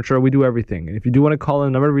games, furniture. We do everything. And if you do want to call in,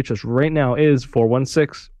 the number to reach us right now is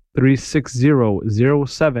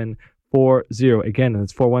 416-360-0740. Again,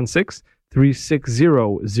 that's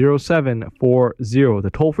 416-360-0740. The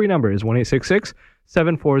toll-free number is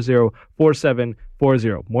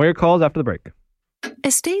 1-866-740-4740. More your calls after the break.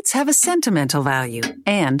 Estates have a sentimental value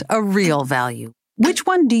and a real value. Which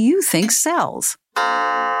one do you think sells?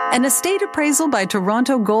 An estate appraisal by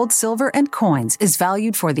Toronto Gold, Silver, and Coins is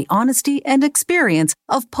valued for the honesty and experience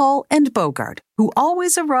of Paul and Bogart, who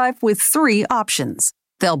always arrive with 3 options.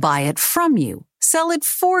 They'll buy it from you, sell it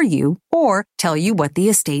for you, or tell you what the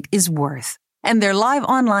estate is worth. And their live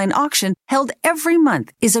online auction held every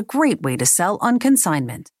month is a great way to sell on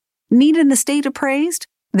consignment. Need an estate appraised?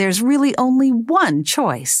 There's really only one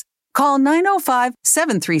choice. Call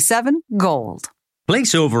 905-737-GOLD.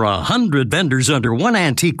 Place over 100 vendors under one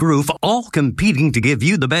antique roof, all competing to give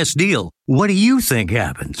you the best deal. What do you think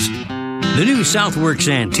happens? The new Southworks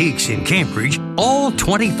Antiques in Cambridge, all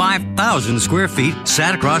 25,000 square feet,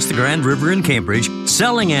 sat across the Grand River in Cambridge,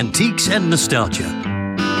 selling antiques and nostalgia.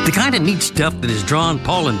 The kind of neat stuff that has drawn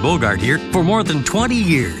Paul and Bogart here for more than 20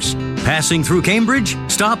 years. Passing through Cambridge?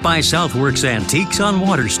 Stop by Southworks Antiques on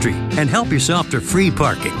Water Street and help yourself to free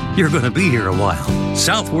parking. You're going to be here a while.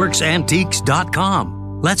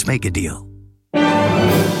 SouthworksAntiques.com. Let's make a deal.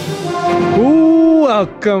 Ooh,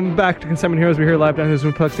 welcome back to Consignment Heroes. We're here live down here in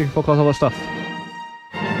Zoom Plex, taking phone calls, all that stuff. Is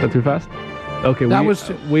that too fast? Okay,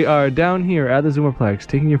 we are down here at the Zoomerplex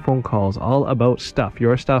taking your phone calls all about stuff.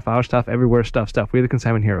 Your stuff, our stuff, everywhere stuff. We're the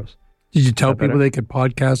Consignment Heroes. Did you tell people they could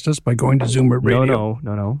podcast us by going to Zoomer Radio?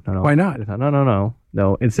 No. Why not?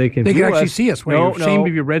 No. It's they can actually see us. Wearing ashamed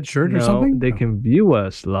of your red shirt or something? They can view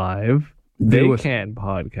us live. They can't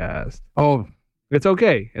podcast. Oh. It's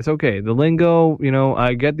okay. The lingo,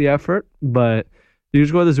 I get the effort, but you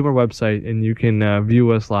just go to the Zoomer website and you can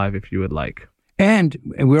view us live if you would like. And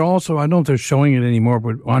we're also, I don't know if they're showing it anymore,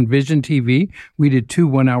 but on Vision TV, we did 2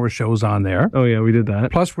 one-hour shows on there. Oh, yeah, we did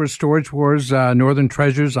that. Plus, we're Storage Wars Northern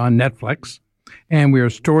Treasures on Netflix. And we are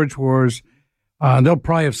Storage Wars. They'll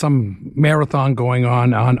probably have some marathon going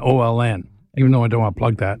on OLN, even though I don't want to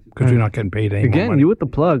plug that because we're not getting paid anymore. Again, you with the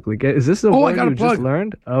plug. Like, is this the one you plug. Just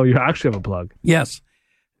learned? Oh, you actually have a plug. Yes.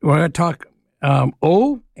 We're going to talk a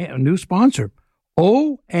new sponsor,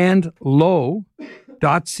 oandlow.ca.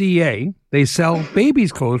 They sell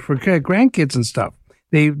babies' clothes for grandkids and stuff.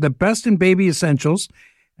 The best in baby essentials.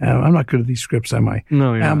 I'm not good at these scripts, am I?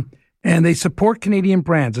 No, you're not. And they support Canadian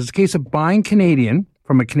brands. It's a case of buying Canadian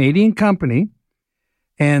from a Canadian company.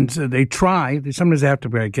 And they try. Sometimes they have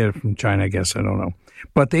to get it from China, I guess. I don't know.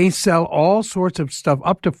 But they sell all sorts of stuff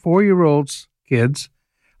up to 4-year-olds, kids,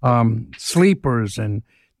 sleepers and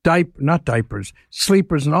not diapers,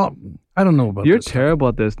 sleepers and all. I don't know about You're this. You're terrible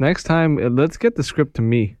at this. Next time, let's get the script to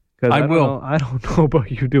me. I will. I don't know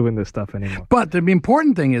about you doing this stuff anymore. But the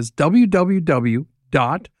important thing is www.oandlow.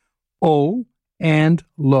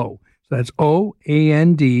 So that's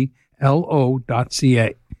oandlo.ca.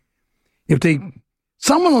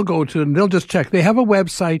 Someone will go to it and they'll just check. They have a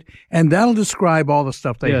website and that'll describe all the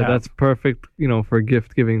stuff they have. Yeah, that's perfect, for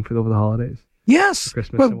gift giving over the holidays. Yes. For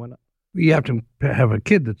Christmas and whatnot. You have to have a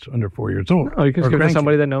kid that's under 4 years old. No, you can give it to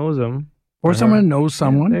somebody that knows them. Or someone knows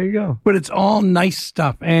someone. Yeah, there you go. But it's all nice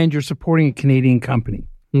stuff, and you're supporting a Canadian company.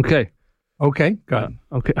 Okay. Okay, got it.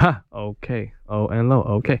 Okay. Okay. Oh, and low.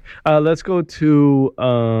 Okay. Let's go to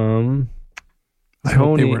Tony. I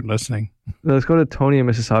hope they weren't listening. Let's go to Tony in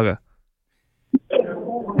Mississauga.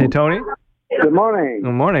 Hey, Tony. Good morning.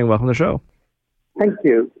 Good morning. Welcome to the show. Thank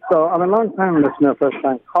you. So I'm a long-time listener,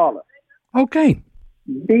 first-time caller. Okay.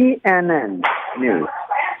 BNN News.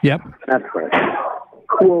 Yep. That's right.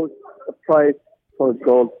 Quotes the price for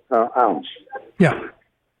gold per ounce. Yeah.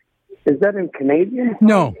 Is that in Canadian?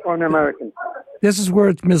 No. Or in American? This is where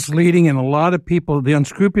it's misleading, and a lot of people, the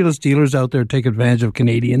unscrupulous dealers out there, take advantage of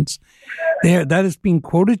Canadians. That is being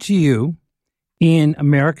quoted to you in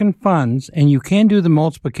American funds, and you can do the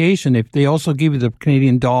multiplication if they also give you the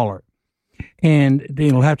Canadian dollar, and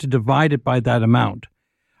they'll have to divide it by that amount.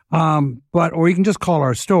 Or you can just call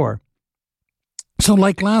our store. So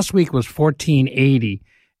like last week was $14.80,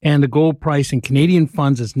 and the gold price in Canadian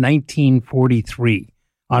funds is $19.43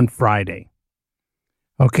 on Friday.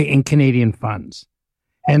 Okay, in Canadian funds.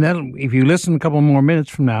 And then if you listen a couple more minutes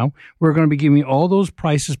from now, we're going to be giving you all those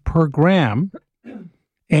prices per gram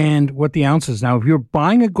and what the ounce is. Now, if you're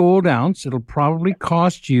buying a gold ounce, it'll probably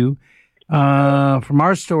cost you, from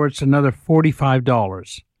our store, it's another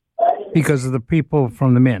 $45 because of the people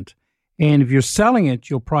from the mint. And if you're selling it,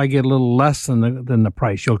 you'll probably get a little less than the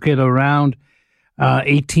price. You'll get around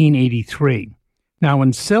 $18.83. Now,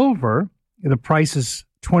 in silver, the price is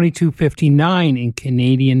 $22.59 in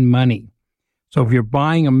Canadian money. So if you're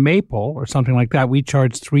buying a maple or something like that, we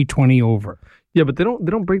charge $3.20 over. Yeah, but they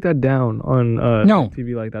don't break that down on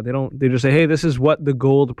TV like that. They just say, hey, this is what the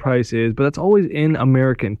gold price is, but that's always in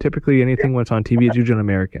American. Typically, anything that's on TV is usually in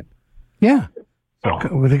American. Yeah.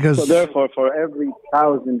 So therefore, for every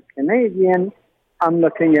 1,000 Canadian, I'm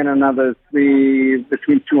looking at another between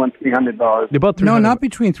 $200 and $300. About $300. No, not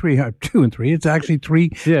between 2 and 3. It's actually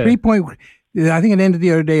 3. Yeah. 3 point. I think it ended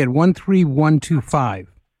the other day at 13125.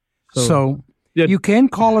 So you can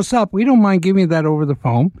call us up. We don't mind giving you that over the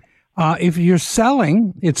phone. If you're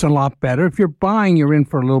selling, it's a lot better. If you're buying, you're in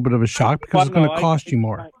for a little bit of a shock because it's going to cost you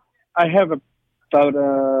more. I have about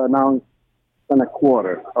an ounce and a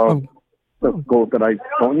quarter of the gold that I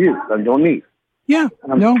don't use, I don't need. Yeah,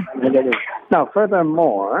 no. Now,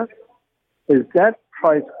 furthermore, is that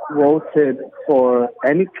price quoted for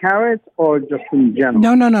any carat or just in general?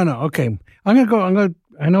 No. Okay. I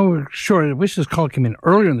know we're short. I wish this call came in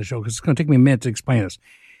earlier in the show because it's going to take me a minute to explain this.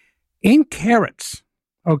 In carats,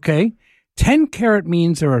 okay, 10 carat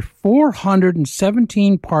means there are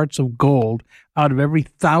 417 parts of gold out of every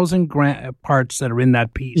 1,000 parts that are in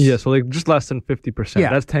that piece. Yeah, so like just less than 50%. Yeah.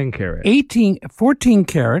 That's 10 carat. 14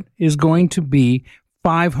 carat is going to be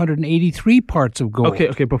 583 parts of gold.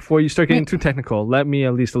 Okay. Before you start getting too technical, let me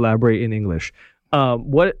at least elaborate in English.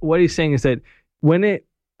 What he's saying is that when it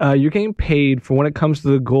you're getting paid for when it comes to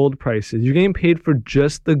the gold prices. You're getting paid for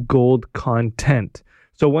just the gold content.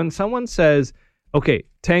 So when someone says, okay,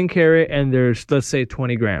 10 carat and there's, let's say,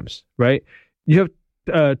 20 grams, right? You have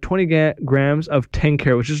 20 grams of 10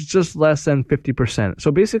 carat, which is just less than 50%.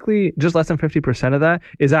 So basically, just less than 50% of that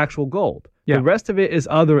is actual gold. Yeah. The rest of it is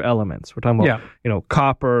other elements. We're talking about,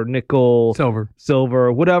 copper, nickel,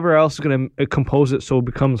 silver, whatever else is going to compose it so it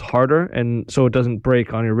becomes harder and so it doesn't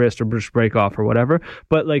break on your wrist or just break off or whatever.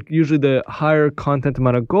 But like usually the higher content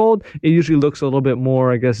amount of gold, it usually looks a little bit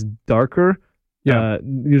more, I guess, darker. Yeah,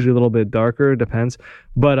 usually a little bit darker, depends.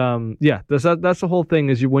 But that's the whole thing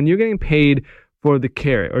is when you're getting paid for the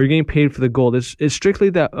carat or you're getting paid for the gold, it's strictly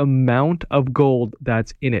the amount of gold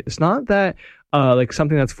that's in it. It's not that like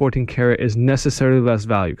something that's 14 karat is necessarily less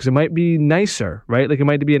value, because it might be nicer, right? Like it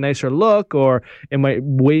might be a nicer look or it might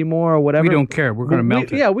weigh more or whatever. We don't care. We're going to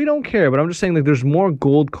melt it. Yeah, we don't care. But I'm just saying like there's more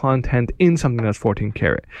gold content in something that's 14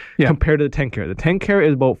 karat compared to the 10 karat. The 10 karat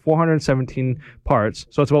is about 417 parts.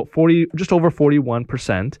 So it's about just over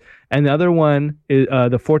 41%. And the other one is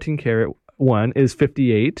the 14 karat one is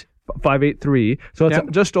 583, so it's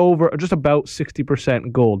just about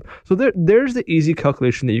 60% gold. So there's the easy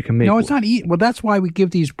calculation that you can make. No, it's not easy. Well, that's why we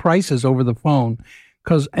give these prices over the phone.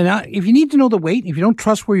 Because if you need to know the weight, if you don't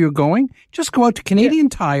trust where you're going, just go out to Canadian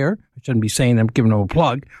Tire. I shouldn't be saying I'm giving them a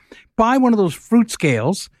plug. Buy one of those fruit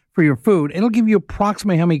scales for your food. It'll give you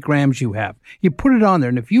approximately how many grams you have. You put it on there,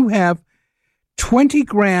 and if you have 20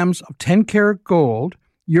 grams of 10 karat gold,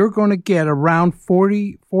 you're going to get around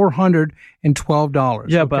 $412.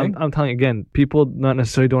 Yeah, but I'm telling you again, people not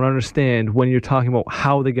necessarily don't understand when you're talking about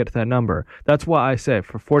how they get to that number. That's why I said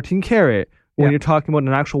for 14 karat, when you're talking about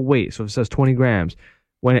an actual weight, so if it says 20 grams,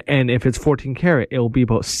 and if it's 14 karat, it'll be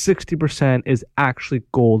about 60% is actually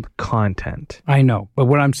gold content. I know, but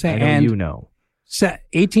what I'm saying, I know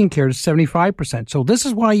 18 karat is 75%. So this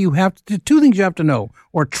is why you have to, two things you have to know,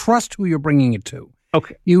 or trust who you're bringing it to.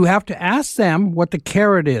 Okay. You have to ask them what the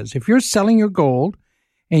carat is. If you're selling your gold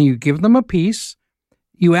and you give them a piece,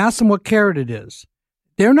 you ask them what carat it is.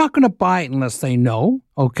 They're not going to buy it unless they know,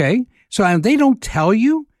 okay? So if they don't tell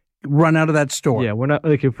you, run out of that store. Yeah, we're not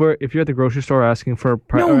like if you're at the grocery store asking for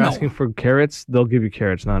asking for carrots, they'll give you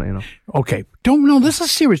carrots, not Okay. This is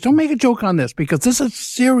serious. Don't make a joke on this because this is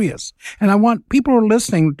serious. And I want people who are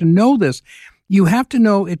listening to know this. You have to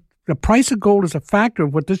know it. The price of gold is a factor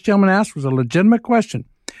of what this gentleman asked was a legitimate question.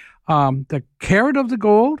 The carat of the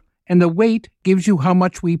gold and the weight gives you how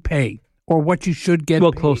much we pay or what you should get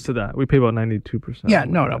paid. Close to that. We pay about 92%. Yeah,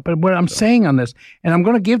 no. But what I'm saying on this, and I'm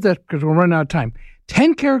going to give that because we're running out of time.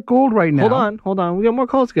 10 karat gold right now. Hold on. We got more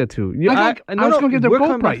calls to get to. I was going to give the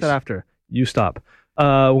gold price. After. You stop.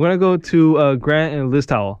 We're going to go to Grant and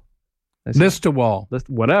Listowel. Listowel.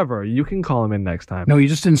 Whatever. You can call him in next time. No, you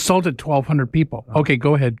just insulted 1,200 people. Okay,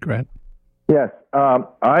 go ahead, Grant. Yes.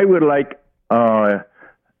 I would like an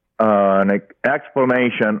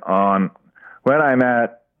explanation on when I'm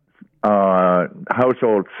at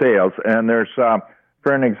household sales, and there's,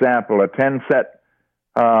 for an example, a 10-set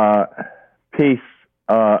piece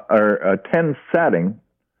or a 10-setting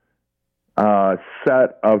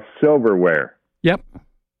set of silverware. Yep.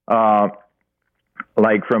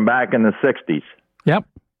 Like from back in the 60s. Yep.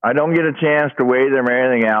 I don't get a chance to weigh them or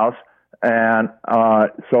anything else. And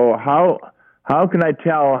so how can I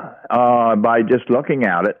tell by just looking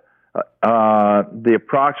at it the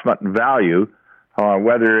approximate value,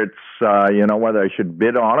 whether it's, whether I should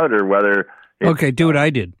bid on it or whether... Okay, do what I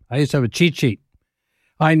did. I used to have a cheat sheet.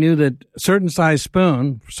 I knew that a certain size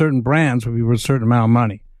spoon for certain brands would be worth a certain amount of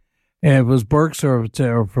money. And if it was Burke's or if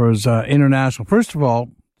it was International, first of all,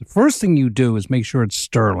 the first thing you do is make sure it's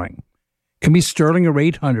sterling. It can be sterling or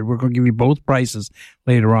 800. We're going to give you both prices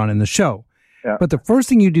later on in the show. Yeah. But the first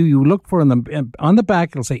thing you do, you look for on the back,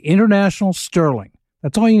 it'll say International Sterling.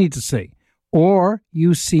 That's all you need to see. Or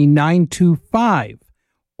you see 925.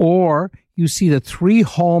 Or you see the 3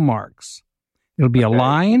 hallmarks. It'll be a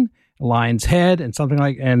lion, a lion's head, and something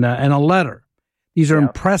like, and a letter. These are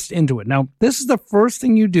impressed into it. Now, this is the first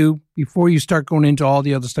thing you do before you start going into all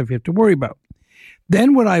the other stuff you have to worry about.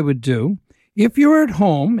 Then what I would do, if you're at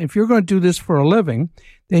home, if you're going to do this for a living,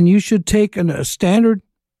 then you should take a standard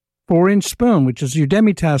 4-inch spoon, which is your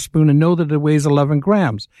demi-tasse spoon, and know that it weighs 11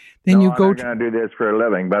 grams. Then I'm not going to do this for a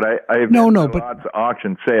living, but I've but lots of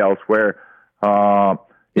auction sales where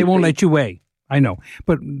they won't let you weigh. I know,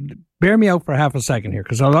 but bear me out for half a second here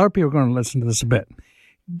because a lot of people are going to listen to this a bit.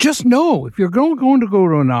 Just know if you're going to go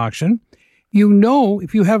to an auction,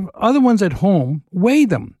 if you have other ones at home, weigh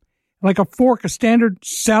them. Like a fork, a standard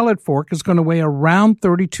salad fork is going to weigh around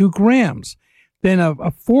 32 grams. then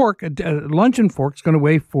a fork, a luncheon fork is going to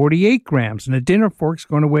weigh 48 grams, and a dinner fork is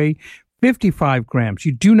going to weigh 55 grams.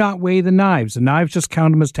 You do not weigh the knives. The knives just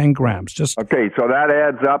count them as 10 grams. Okay, so that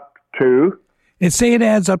adds up to? It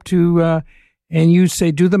adds up to, and you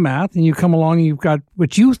say, do the math, and you come along and you've got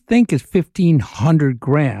what you think is 1,500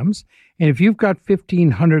 grams. And if you've got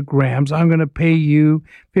 1,500 grams, I'm going to pay you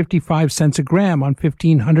 55 cents a gram on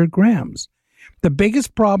 1,500 grams. The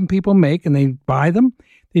biggest problem people make, and they buy them,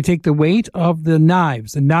 they take the weight of the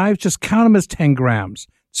knives. The knives, just count them as 10 grams.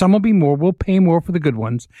 Some will be more. We'll pay more for the good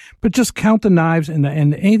ones. But just count the knives and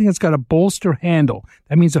anything that's got a bolster handle.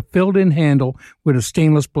 That means a filled-in handle with a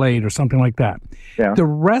stainless blade or something like that. Yeah. The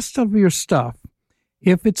rest of your stuff,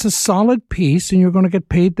 if it's a solid piece, then you're going to get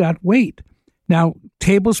paid that weight. Now,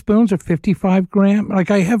 tablespoons are 55 grams. Like,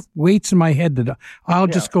 I have weights in my head that I'll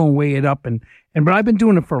just go and weigh it up. But I've been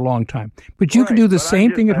doing it for a long time. But you can do the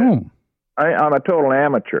same thing at home. I'm a total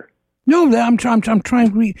amateur. No, I'm trying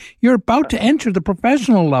to you're about to enter the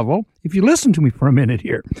professional level. If you listen to me for a minute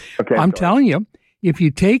here, okay, I'm telling you, if you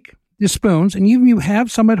take the spoons and you have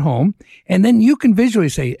some at home, and then you can visually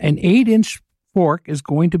say an 8-inch fork is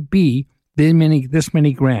going to be this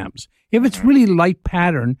many grams. If it's really light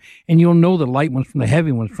pattern, and you'll know the light ones from the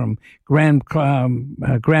heavy ones from Grand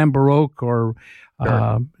Baroque or,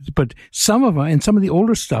 but some of them and some of the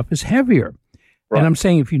older stuff is heavier. Right. And I'm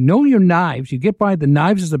saying, if you know your knives, you get by. The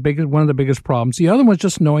knives is one of the biggest problems. The other one's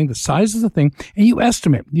just knowing the size of the thing, and you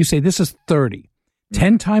estimate. You say, this is 30.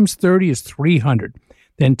 10 times 30 is 300.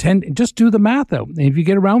 Then 10, just do the math out. And if you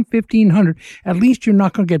get around 1,500, at least you're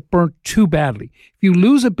not going to get burnt too badly. If you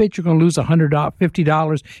lose a bit, you're going to lose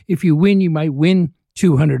 $50. If you win, you might win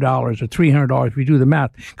 $200 or $300 if you do the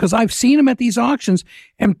math. Because I've seen them at these auctions,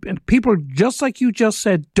 and people, just like you just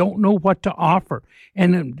said, don't know what to offer.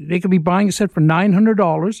 And they could be buying a set for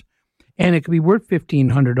 $900, and it could be worth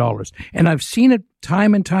 $1,500. And I've seen it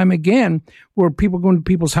time and time again where people go into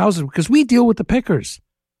people's houses, because we deal with the pickers.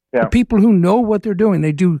 Yeah. The people who know what they're doing.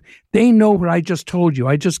 They know what I just told you.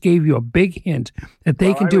 I just gave you a big hint that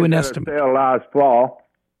they can do an estimate. I was at a sale last fall,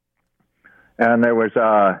 and there was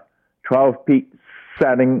a 12-piece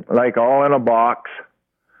setting, like all in a box,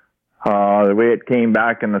 the way it came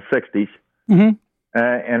back in the 60s,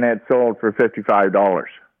 and it sold for $55.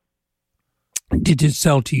 Did it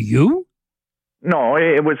sell to you? No,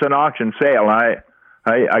 it was an auction sale. I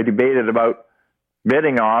debated about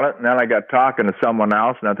bidding on it, and then I got talking to someone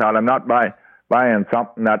else, and I thought, I'm not buying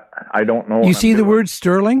something that I don't know. You see the word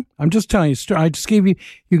sterling? I'm just telling you, I just gave you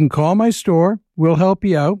can call my store. We'll help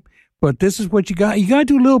you out, but this is what you got. You got to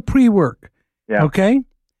do a little pre-work. Yeah. Okay? Yeah.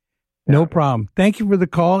 No problem. Thank you for the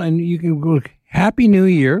call, and you can go, Happy New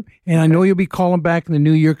Year, and I know you'll be calling back in the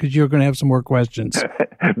new year because you're going to have some more questions.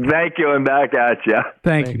 Thank you, and back at you.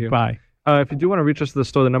 Thank you. Bye. If you do want to reach us to the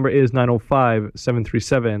store, the number is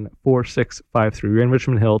 905-737-4653. We're in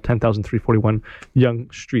Richmond Hill, 10,341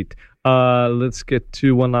 Yonge Street. Let's get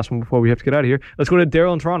to one last one before we have to get out of here. Let's go to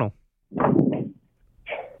Daryl in Toronto.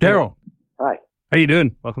 Daryl. Hi. How you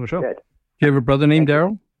doing? Welcome to the show. Good. Do you have a brother named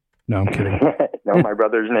Daryl? No, I'm kidding. No, my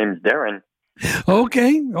brother's name's Darren.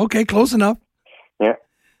 Okay, close enough. Yeah.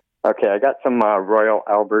 Okay, I got some Royal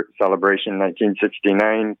Albert Celebration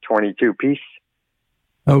 1969 22-piece.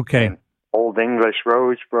 Okay. And Old English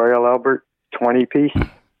Rose Royal Albert 20-piece.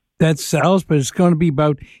 That sells, but it's going to be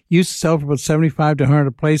used to sell for about 75 to 100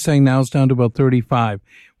 a place, saying now it's down to about 35.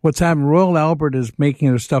 What's happened, Royal Albert is making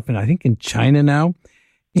their stuff I think in China now,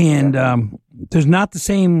 and there's not the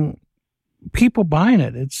same people buying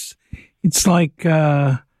it. It's like it's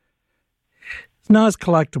not as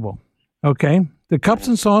collectible. Okay, the cups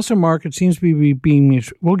and saucer market seems to be being.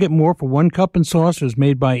 We'll get more for one cup and saucers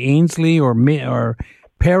made by Ainsley or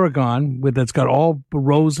Paragon that's got all the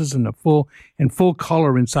roses and full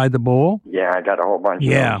color inside the bowl. Yeah, I got a whole bunch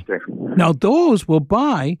of those too. Now those we'll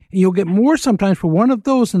buy, and you'll get more sometimes for one of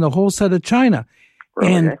those than the whole set of China.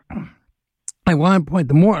 Really? And I want to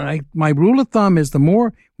point, my rule of thumb is the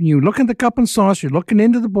more, when you look at the cup and saucer, you're looking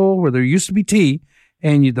into the bowl where there used to be tea,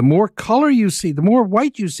 and the more color you see, the more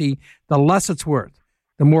white you see, the less it's worth.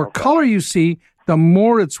 The more color you see, the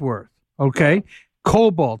more it's worth. Okay?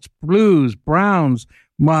 Cobalts, blues, browns,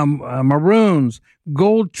 maroons,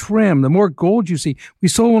 gold trim. The more gold you see. We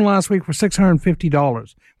sold one last week for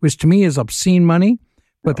 $650, which to me is obscene money,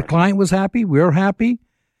 but the client was happy. We were happy.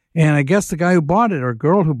 And I guess the guy who bought it or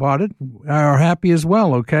girl who bought it are happy as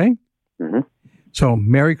well, okay? Mm-hmm. So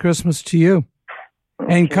Merry Christmas to you.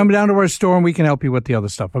 Okay. And come down to our store and we can help you with the other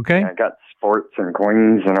stuff, okay? Yeah, I got sports and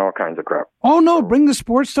coins and all kinds of crap. Oh, no, bring the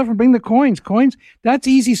sports stuff and bring the coins. Coins, that's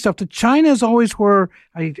easy stuff. The China is always where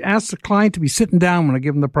I ask the client to be sitting down when I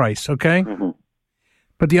give them the price, okay? Mm-hmm.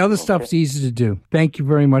 But the other stuff's easy to do. Thank you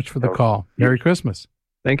very much for the call. Merry Christmas.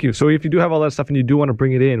 Thank you. So if you do have all that stuff and you do want to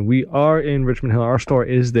bring it in, we are in Richmond Hill. Our store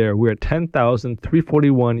is there. We're at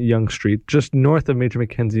 10,341 Yonge Street, just north of Major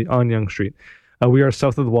Mackenzie on Yonge Street. We are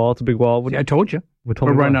south of the wall. It's a big wall. See, I told you.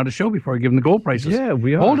 We're running out of show before I give them the gold prices. Yeah,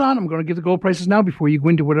 we are. Hold on. I'm going to give the gold prices now before you go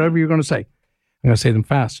into whatever you're going to say. I'm going to say them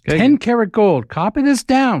fast. Okay. 10 karat gold. Copy this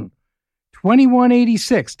down.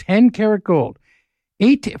 $21.86. 10 karat gold.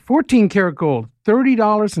 14 karat gold.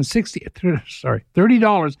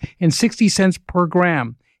 $30.60 per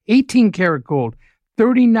gram. 18 karat gold.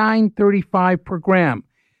 $39.35 per gram.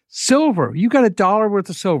 Silver. You got $1 worth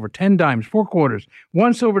of silver. 10 dimes. 4 quarters.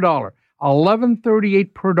 1 silver dollar.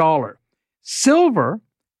 $11.38 per dollar. Silver,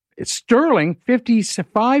 it's sterling,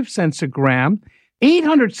 55 cents a gram.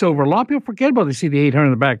 800 silver. A lot of people forget about it. They see the 800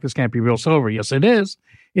 in the back. This can't be real silver. Yes, it is.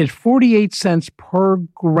 It's 48 cents per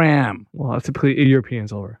gram. Well, that's typically European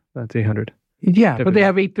silver. That's 800. Yeah, typically. But they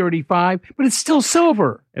have 835. But it's still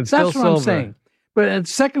silver. That's what I'm saying. But at the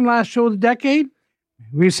second last show of the decade,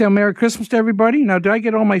 we say Merry Christmas to everybody. Now, did I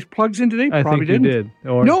get all my plugs in today? I Probably think didn't. You did.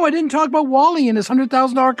 No, I didn't talk about Wally and his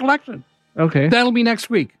 $100,000 collection. Okay. That'll be next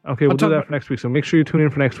week. Okay, we'll do that for next week. So make sure you tune in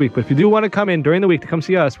for next week. But if you do want to come in during the week to come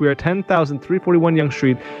see us, we're at 10,341 Yonge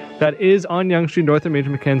Street. That is on Yonge Street, north of Major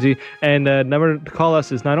Mackenzie. And the number to call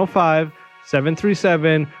us is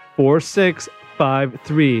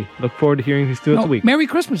 905-737-4653. Look forward to hearing you throughout the week. Merry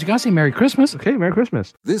Christmas. You got to say Merry Christmas. Okay, Merry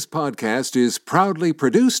Christmas. This podcast is proudly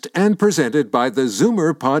produced and presented by the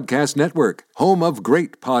Zoomer Podcast Network, home of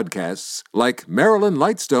great podcasts like Marilyn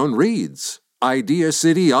Lightstone Reads, Idea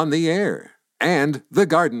City on the Air, and The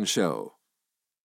Garden Show.